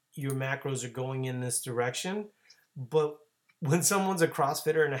your macros are going in this direction. But when someone's a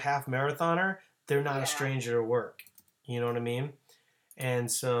CrossFitter and a half marathoner, they're not a stranger to work. You know what I mean?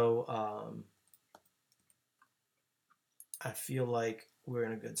 And so I feel like we're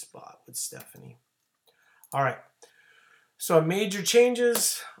in a good spot with Stephanie. All right. So I made your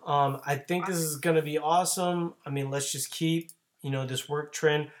changes. I think this is going to be awesome. I mean, let's just keep, this work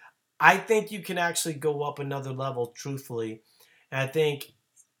trend. I think you can actually go up another level, truthfully. And I think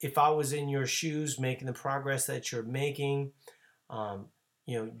if I was in your shoes, making the progress that you're making,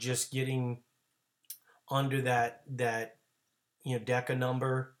 just getting under that DECA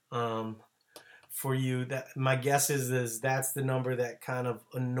number for you, that my guess is that's the number that kind of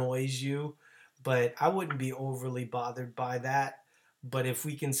annoys you, but I wouldn't be overly bothered by that. But if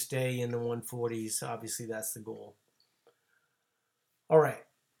we can stay in the 140s, obviously that's the goal. All right.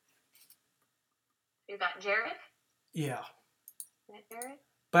 You got Jared? Yeah. Jared?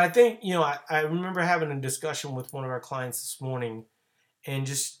 But I think, I remember having a discussion with one of our clients this morning and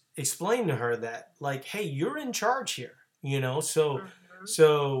just explain to her that, like, hey, you're in charge here,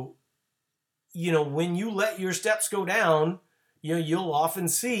 so when you let your steps go down, you'll often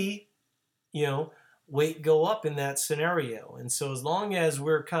see, weight go up in that scenario. And so as long as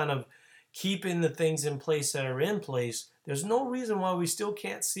we're kind of keeping the things in place that are in place, there's no reason why we still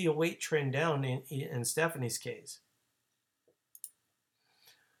can't see a weight trend down in Stephanie's case.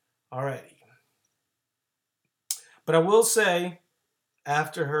 Alrighty. But I will say,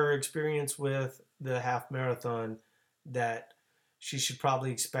 after her experience with the half marathon, that she should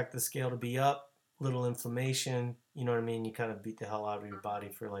probably expect the scale to be up, little inflammation, you know what I mean? You kind of beat the hell out of your body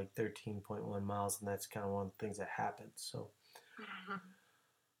for like 13.1 miles, and that's kind of one of the things that happens. So,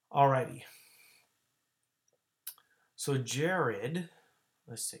 alrighty. So Jared,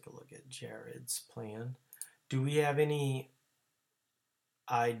 let's take a look at Jared's plan. Do we have any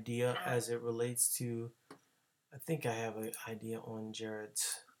idea as it relates to, I think I have an idea on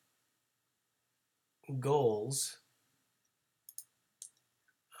Jared's goals.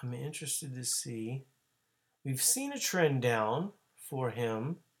 I'm interested to see. We've seen a trend down for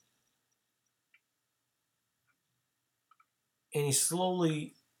him, and he's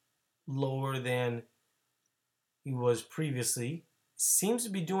slowly lower than he was previously. Seems to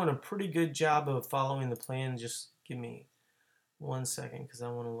be doing a pretty good job of following the plan. Just give me 1 second because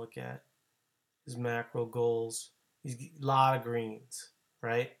I want to look at his macro goals. He's a lot of greens,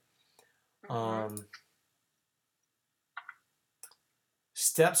 right?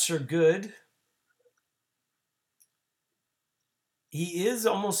 Steps are good. He is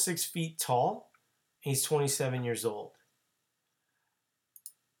almost 6 feet tall. He's 27 years old.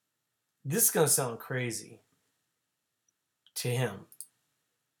 This is going to sound crazy to him,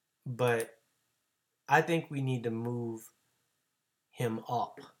 but I think we need to move him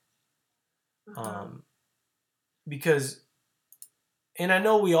up. Because, and I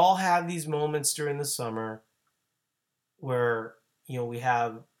know we all have these moments during the summer where, we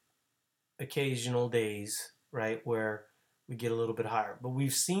have occasional days, right, where we get a little bit higher. But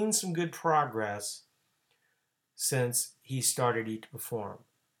we've seen some good progress since he started Eat to Perform.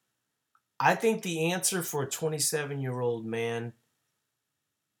 I think the answer for a 27-year-old man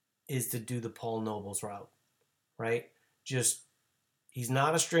is to do the Paul Nobles route, right? Just, he's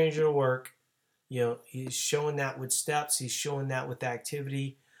not a stranger to work. He's showing that with steps. He's showing that with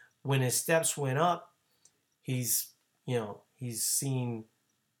activity. When his steps went up, he's seen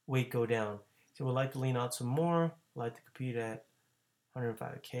weight go down. So would like to lean out some more. Like to compete at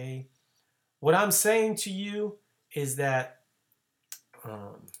 105K. What I'm saying to you is that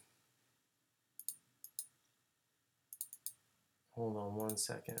hold on 1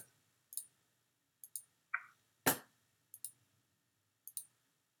 second.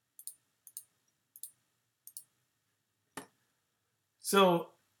 So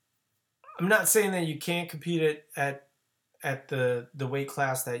I'm not saying that you can't compete at the weight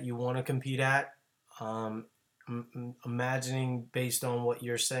class that you want to compete at. I'm imagining, based on what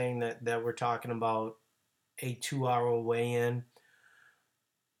you're saying, that we're talking about a 2-hour weigh-in.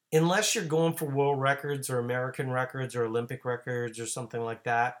 Unless you're going for world records or American records or Olympic records or something like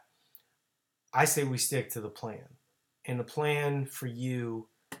that, I say we stick to the plan. And the plan for you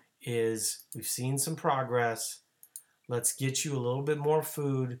is, we've seen some progress. Let's get you a little bit more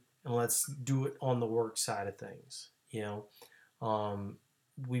food, and let's do it on the work side of things.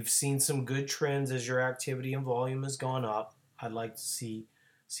 We've seen some good trends as your activity and volume has gone up. I'd like to see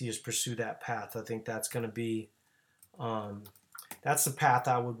us pursue that path. I think that's going to be, that's the path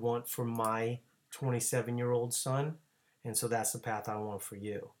I would want for my 27-year-old son, and so that's the path I want for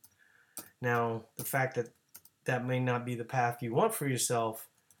you. Now, the fact that that may not be the path you want for yourself,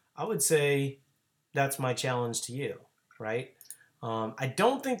 I would say that's my challenge to you, right? I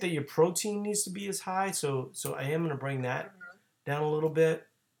don't think that your protein needs to be as high, so I am going to bring that down a little bit,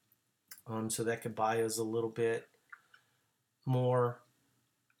 so that could buy us a little bit more.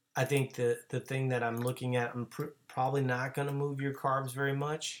 I think the thing that I'm looking at, I'm probably not going to move your carbs very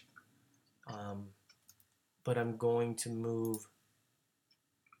much, but I'm going to move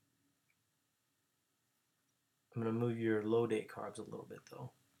I'm going to move your low date carbs a little bit,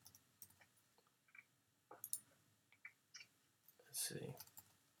 though. Let's see.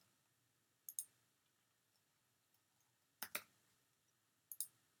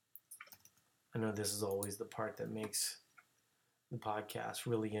 I know this is always the part that makes the podcast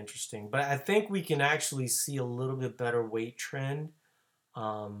really interesting, but I think we can actually see a little bit better weight trend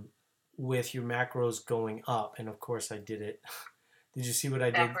um, with your macros going up. And of course, I did it. Did you see what I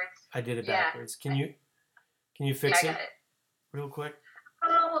did? Backwards. I did it Yeah. backwards. Can you Yeah, fix I got it it. real quick?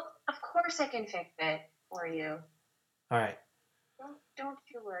 Oh, of course I can fix it for you. All right. Don't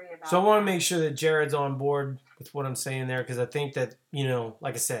you worry about it. So I want to make sure that Jared's on board with what I'm saying there, because I think that,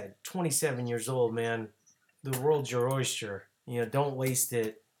 like I said, 27 years old, man, the world's your oyster. Don't waste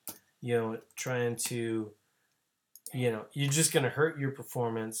it, trying to, you're just going to hurt your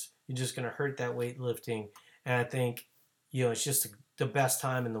performance. You're just going to hurt that weightlifting. And I think, it's just the best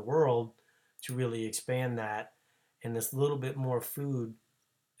time in the world to really expand that. And this little bit more food,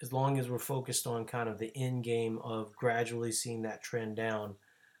 as long as we're focused on kind of the end game of gradually seeing that trend down,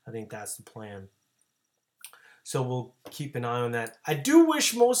 I think that's the plan. So we'll keep an eye on that. I do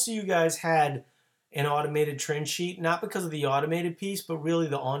wish most of you guys had an automated trend sheet, not because of the automated piece, but really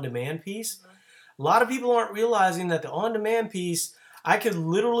the on-demand piece. A lot of people aren't realizing that the on-demand piece, I could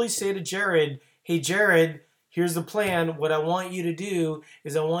literally say to Jared, hey, Jared, here's the plan. What I want you to do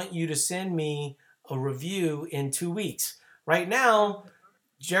is I want you to send me a review in 2 weeks. Right now,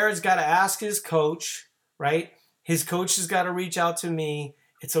 Jared's got to ask his coach, right? His coach has got to reach out to me.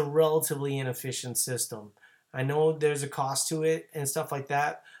 It's a relatively inefficient system. I know there's a cost to it and stuff like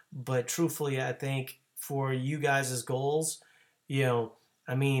that, but truthfully, I think for you guys' goals,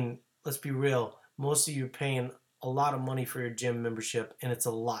 let's be real. Most of you are paying a lot of money for your gym membership, and it's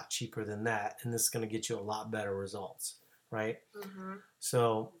a lot cheaper than that, and this is going to get you a lot better results, right? Mm-hmm.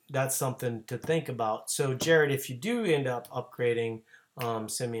 So that's something to think about. So Jared, if you do end up upgrading,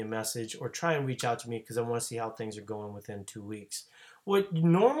 send me a message or try and reach out to me, because I want to see how things are going within 2 weeks. What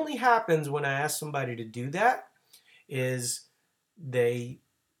normally happens when I ask somebody to do that is they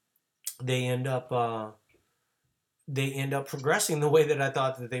end up progressing the way that I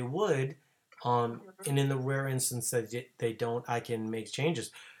thought that they would. And in the rare instance that they don't, I can make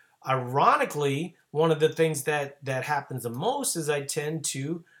changes. Ironically, one of the things that happens the most is I tend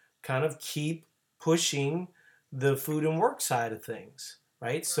to kind of keep pushing the food and work side of things,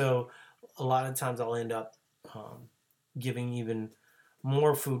 right? So a lot of times I'll end up giving even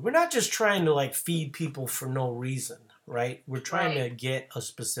more food. We're not just trying to like feed people for no reason, right? We're trying to get a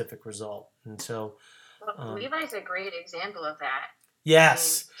specific result. And so Levi's a great example of that.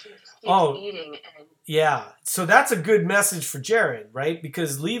 Yes. Keeps eating. Yeah. So that's a good message for Jared, right?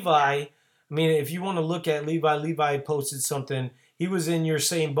 Because Levi, if you want to look at Levi posted something. He was in your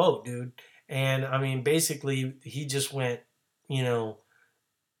same boat, dude. And basically, he just went,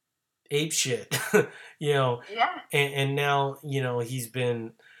 ape shit, Yeah. And now, he's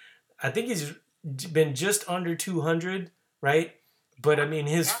been, I think he's been just under 200, right? But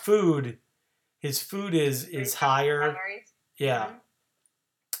his food is higher. Calories. Yeah. Mm-hmm.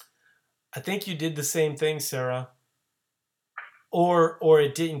 I think you did the same thing, Sarah. Or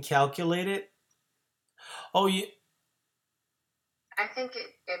it didn't calculate it. Oh, you. I think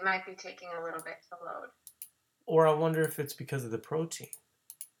it might be taking a little bit to load. Or I wonder if it's because of the protein.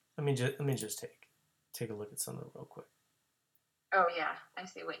 Let me just take a look at something real quick. Oh yeah, I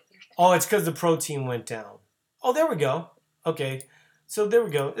see what you're saying. Oh, it's because the protein went down. Oh, there we go. Okay, so there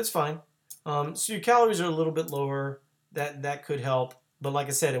we go. It's fine. So your calories are a little bit lower. That could help. But like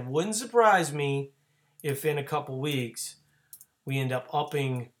I said, it wouldn't surprise me if in a couple weeks we end up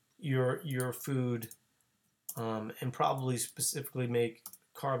upping your food, and probably specifically make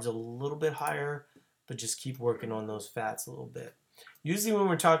carbs a little bit higher, but just keep working on those fats a little bit. Usually when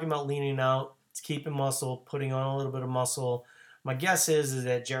we're talking about leaning out, it's keeping muscle, putting on a little bit of muscle. My guess is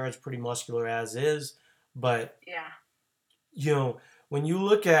that Jared's pretty muscular as is, but yeah, when you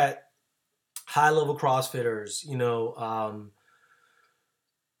look at high-level CrossFitters,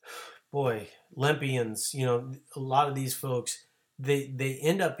 Olympians, a lot of these folks, they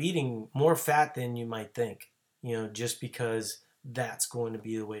end up eating more fat than you might think, just because that's going to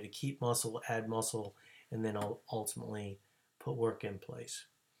be the way to keep muscle, add muscle, and then ultimately put work in place.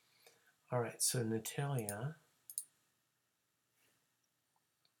 All right, so Natalia.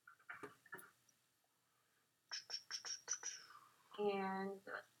 And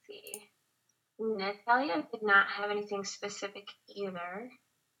let's see. Natalia did not have anything specific either.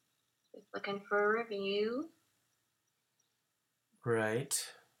 Just looking for a review. Right.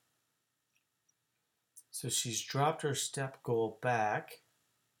 So she's dropped her step goal back.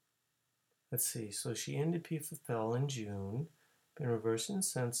 let's see. So she ended PFL in June, been reversing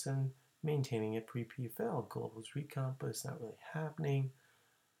since and maintaining it pre-PFL. Global's recomp, but it's not really happening.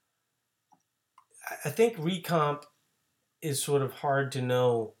 I think recomp is sort of hard to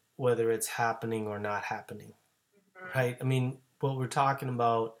know whether it's happening or not happening, right? I mean, what we're talking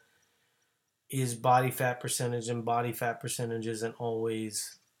about is body fat percentage, and body fat percentage isn't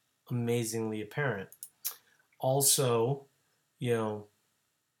always amazingly apparent. Also, you know,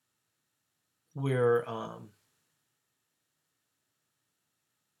 we're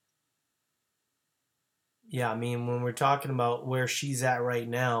yeah, I mean, when we're talking about where she's at right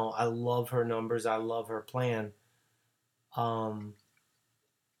now, I love her numbers. I love her plan, um,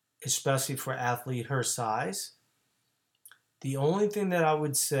 especially for athlete her size. The only thing that I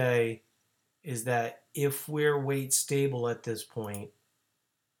would say is that if we're weight stable at this point,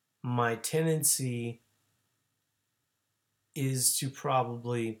 my tendency is to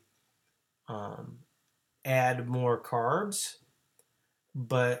probably um, add more carbs,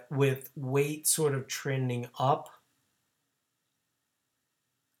 but with weight sort of trending up,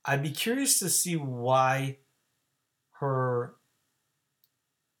 I'd be curious to see why her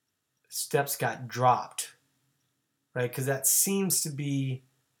steps got dropped, right? Because that seems to be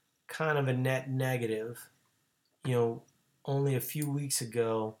kind of a net negative. You know, only a few weeks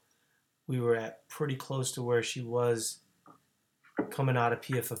ago, we were at pretty close to where she was coming out of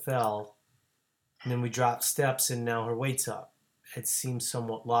PFFL, and then we dropped steps, and now her weight's up. It seems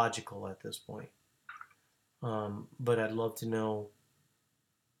somewhat logical at this point. But I'd love to know,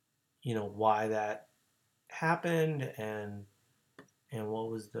 why that happened and what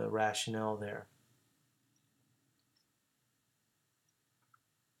was the rationale there.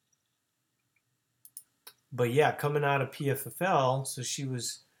 But yeah, coming out of PFFL, so she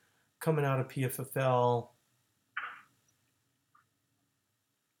was coming out of PFFL.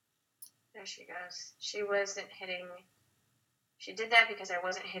 There she goes. She wasn't hitting. She did that because I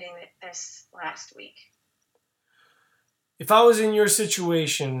wasn't hitting this last week. If I was in your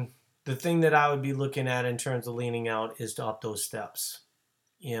situation, the thing that I would be looking at in terms of leaning out is to up those steps.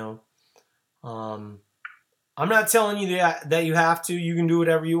 I'm not telling you that you have to. You can do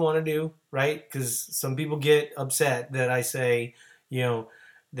whatever you want to do, right? Because some people get upset that I say,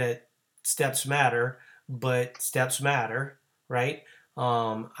 that steps matter, but steps matter, right?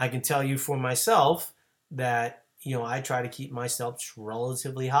 I can tell you for myself that I try to keep my steps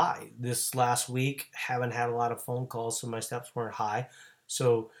relatively high. This last week, haven't had a lot of phone calls, so my steps weren't high.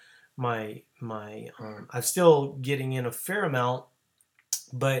 So I'm still getting in a fair amount,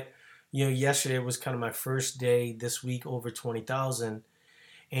 but yesterday was kind of my first day this week over 20,000,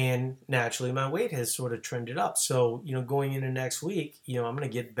 and naturally my weight has sort of trended up. So going into next week, I'm going to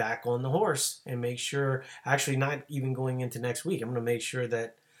get back on the horse and make sure, actually not even going into next week, I'm going to make sure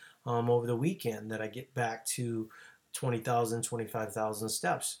that over the weekend that I get back to 20,000, 25,000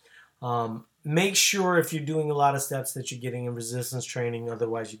 steps. Make sure if you're doing a lot of steps that you're getting in resistance training,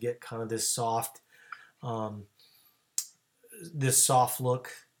 otherwise you get kind of this soft look,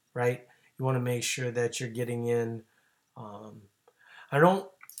 right? You want to make sure that you're getting in. I don't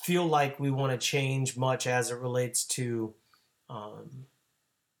feel like we want to change much as it relates to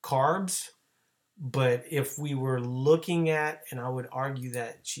carbs, but if we were looking at, and I would argue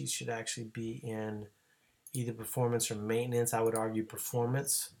that she should actually be in either performance or maintenance, I would argue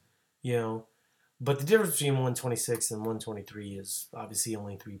performance, but the difference between 126 and 123 is obviously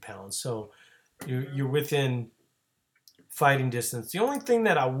only 3 pounds. So you're within fighting distance. The only thing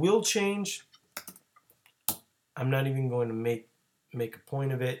that I will change, I'm not even going to make a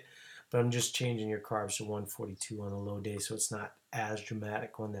point of it, but I'm just changing your carbs to 142 on a low day, so it's not as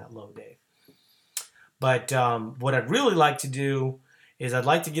dramatic on that low day. But what I'd really like to do is I'd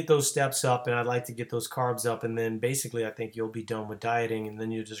like to get those steps up, and I'd like to get those carbs up, and then basically I think you'll be done with dieting, and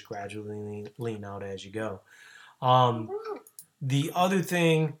then you'll just gradually lean out as you go. The other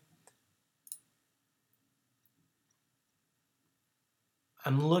thing,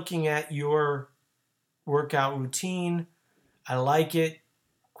 I'm looking at your workout routine. I like it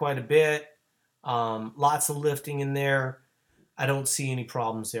quite a bit. Lots of lifting in there. I don't see any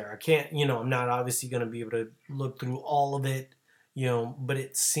problems there. I can't, I'm not obviously going to be able to look through all of it, but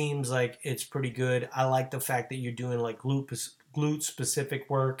it seems like it's pretty good. I like the fact that you're doing like glute specific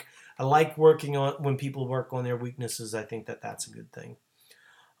work. I like working on when people work on their weaknesses. I think that that's a good thing.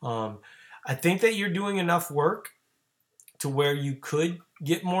 I think that you're doing enough work to where you could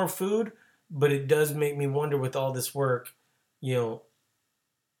get more food, but it does make me wonder with all this work,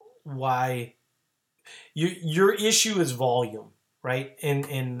 why your issue is volume, right?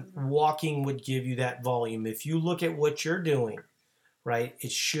 And walking would give you that volume. If you look at what you're doing, right?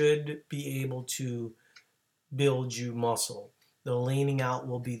 It should be able to build you muscle. The leaning out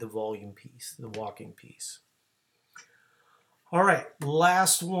will be the volume piece, the walking piece. All right,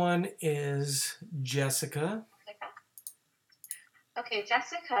 last one is Jessica. Okay,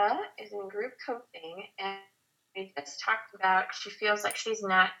 Jessica is in group coaching, and we just talked about she feels like she's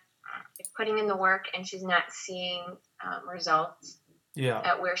not putting in the work and she's not seeing results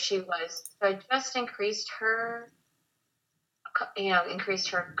at where she was. So I just increased her, increased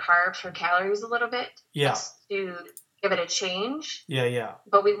her carbs, her calories a little bit, just to give it a change. Yeah.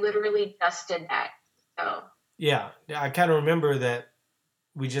 But we literally just did that. So yeah, I kind of remember that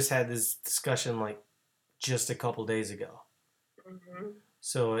we just had this discussion like just a couple days ago. Mm-hmm.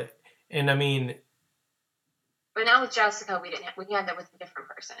 So, and I mean, but now with Jessica, we had that with a different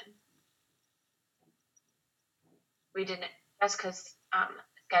person. We didn't. Jessica's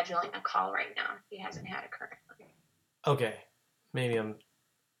scheduling a call right now. He hasn't had it currently. Okay, maybe I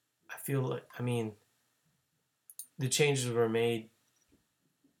feel like, I mean, the changes were made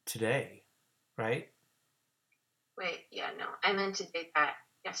today, right? Wait, yeah, no, I meant to date that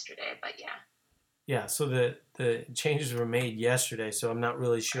yesterday, but yeah. Yeah, so the changes were made yesterday, so I'm not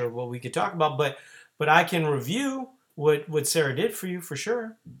really sure what we could talk about, but I can review what Sarah did for you for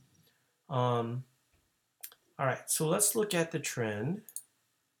sure. All right, so let's look at the trend.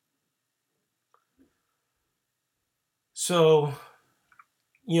 So,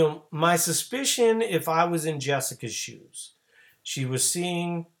 my suspicion, if I was in Jessica's shoes, she was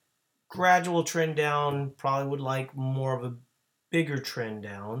seeing gradual trend down, probably would like more of a bigger trend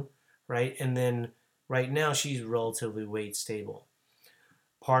down, right? And then right now she's relatively weight stable.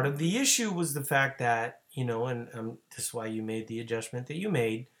 Part of the issue was the fact that, and this is why you made the adjustment that you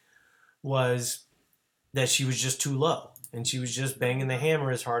made, was that she was just too low and she was just banging the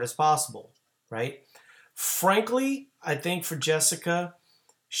hammer as hard as possible, right? Frankly, I think for Jessica,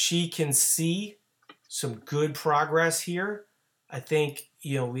 she can see some good progress here. I think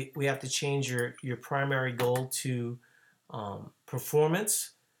we have to change your primary goal to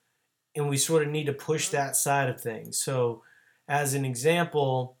performance, and we sort of need to push that side of things. So, as an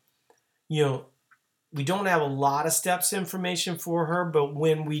example, we don't have a lot of steps information for her, but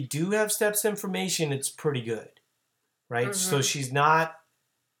when we do have steps information, it's pretty good, right? Mm-hmm. So she's not.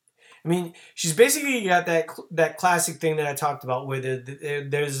 I mean, she's basically got that classic thing that I talked about, where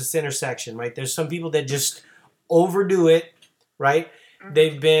there's this intersection, right? There's some people that just overdo it, right? Mm-hmm.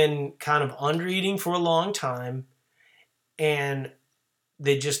 They've been kind of under eating for a long time, and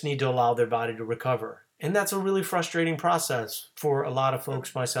they just need to allow their body to recover. And that's a really frustrating process for a lot of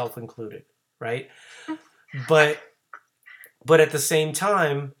folks, myself included, right? But at the same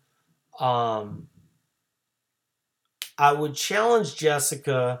time, I would challenge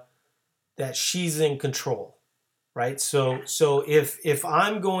Jessica that she's in control, right? So if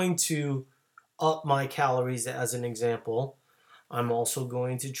I'm going to up my calories, as an example, I'm also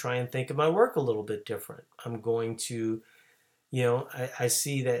going to try and think of my work a little bit different. I'm going to, I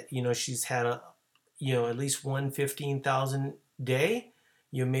see that, she's had at least one 15,000 day.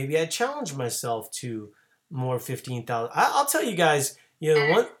 Maybe I challenge myself to more 15,000. I'll tell you guys,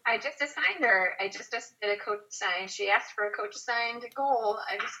 what? I just assigned her. I just did a coach assign. She asked for a coach assigned goal.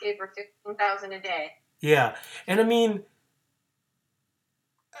 I just gave her 15,000 a day. Yeah, and I mean,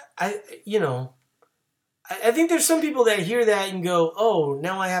 I think there's some people that hear that and go, "Oh,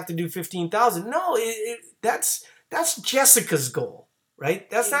 now I have to do 15,000." No, that's Jessica's goal, right?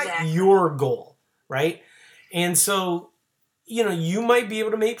 That's exactly. Not your goal, right? And so, you might be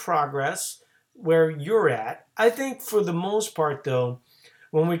able to make progress where you're at. I think for the most part, though,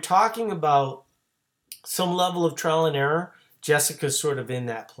 when we're talking about some level of trial and error, Jessica's sort of in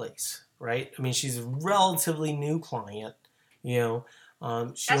that place, right? I mean, she's a relatively new client,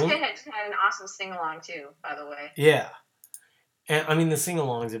 Jessica had an awesome sing-along too, by the way. Yeah. And I mean, the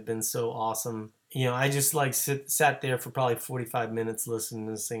sing-alongs have been so awesome. I just sat there for probably 45 minutes listening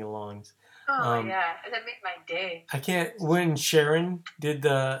to the sing-alongs. Oh, yeah. That made my day. I can't, when Sharon did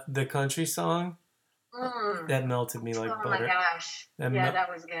the country song, that melted me like butter. Oh, my gosh. That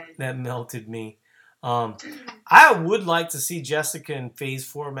was good. That melted me. I would like to see Jessica in phase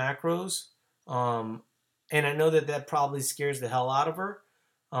 4 macros. And I know that probably scares the hell out of her.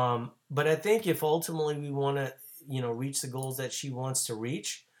 But I think if ultimately we want to, reach the goals that she wants to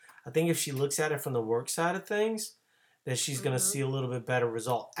reach, I think if she looks at it from the work side of things, that she's going to see a little bit better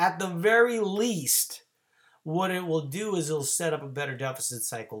result. At the very least, what it will do is it'll set up a better deficit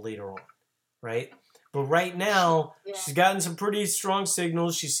cycle later on, right? But right now, she's gotten some pretty strong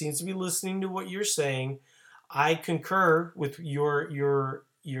signals. She seems to be listening to what you're saying. I concur with your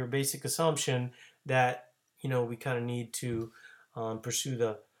basic assumption that we kind of need to pursue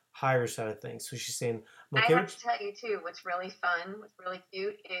the higher side of things. So she's saying, I'm I okay have with to tell you too, what's really fun, what's really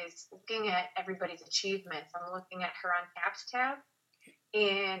cute is looking at everybody's achievements. I'm looking at her on Caps tab,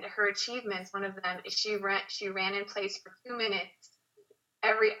 and her achievements. One of them is she ran in place for 2 minutes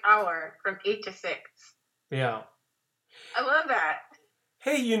every hour from 8 to 6. yeah. I love that.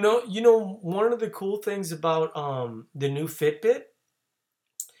 Hey, one of the cool things about the new Fitbit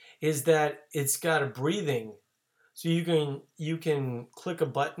is that it's got a breathing. So you can click a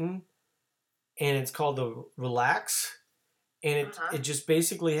button and it's called the relax, and Uh it huh. just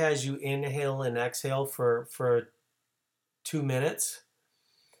basically has you inhale and exhale for 2 minutes.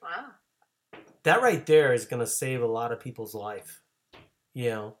 Wow. That right there is gonna save a lot of people's life. You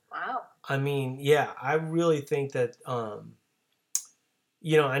know, Wow. I mean, yeah, I really think that I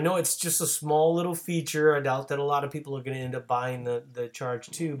know it's just a small little feature. I doubt that a lot of people are going to end up buying the Charge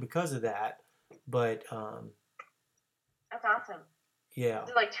 2 because of that. But That's awesome. yeah, Does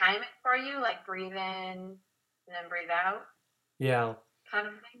it like time it for you, like breathe in and then breathe out, yeah, kind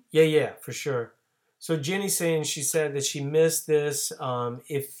of thing? yeah, for sure. So Jenny's saying she said that she missed this.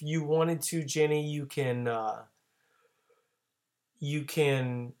 If you wanted to, Jenny, you can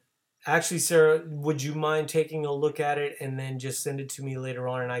actually, Sarah, would you mind taking a look at it and then just send it to me later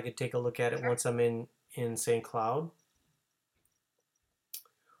on, and I could take a look at it Sure. once I'm in St. Cloud.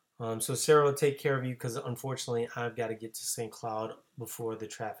 So Sarah will take care of you because unfortunately I've got to get to St. Cloud before the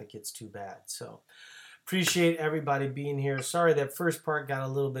traffic gets too bad. So appreciate everybody being here. Sorry that first part got a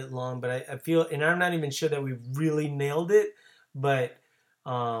little bit long, but I feel, and I'm not even sure that we really nailed it, but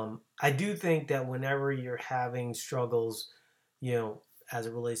I do think that whenever you're having struggles, you know, as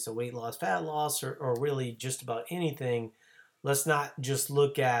it relates to weight loss, fat loss, or really just about anything, let's not just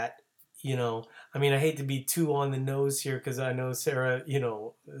look at, I mean, I hate to be too on the nose here because I know Sarah,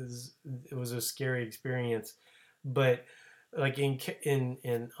 it was a scary experience, but like in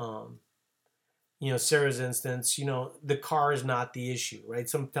Sarah's instance, the car is not the issue, right?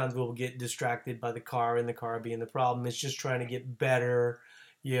 Sometimes we'll get distracted by the car and the car being the problem. It's just trying to get better,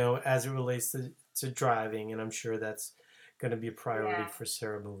 as it relates to driving, and I'm sure that's going to be a priority Yeah. for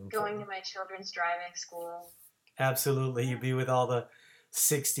Sarah moving Going forward. to my children's driving school. Absolutely, you be with all the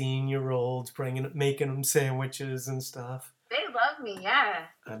 16-year-olds, making them sandwiches and stuff. They love me, yeah.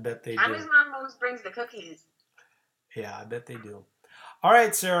 I bet they Tommy's do. mom always brings the cookies. Yeah, I bet they do. All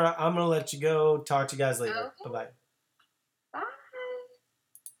right, Sarah, I'm going to let you go. Talk to you guys later. Okay. Bye bye.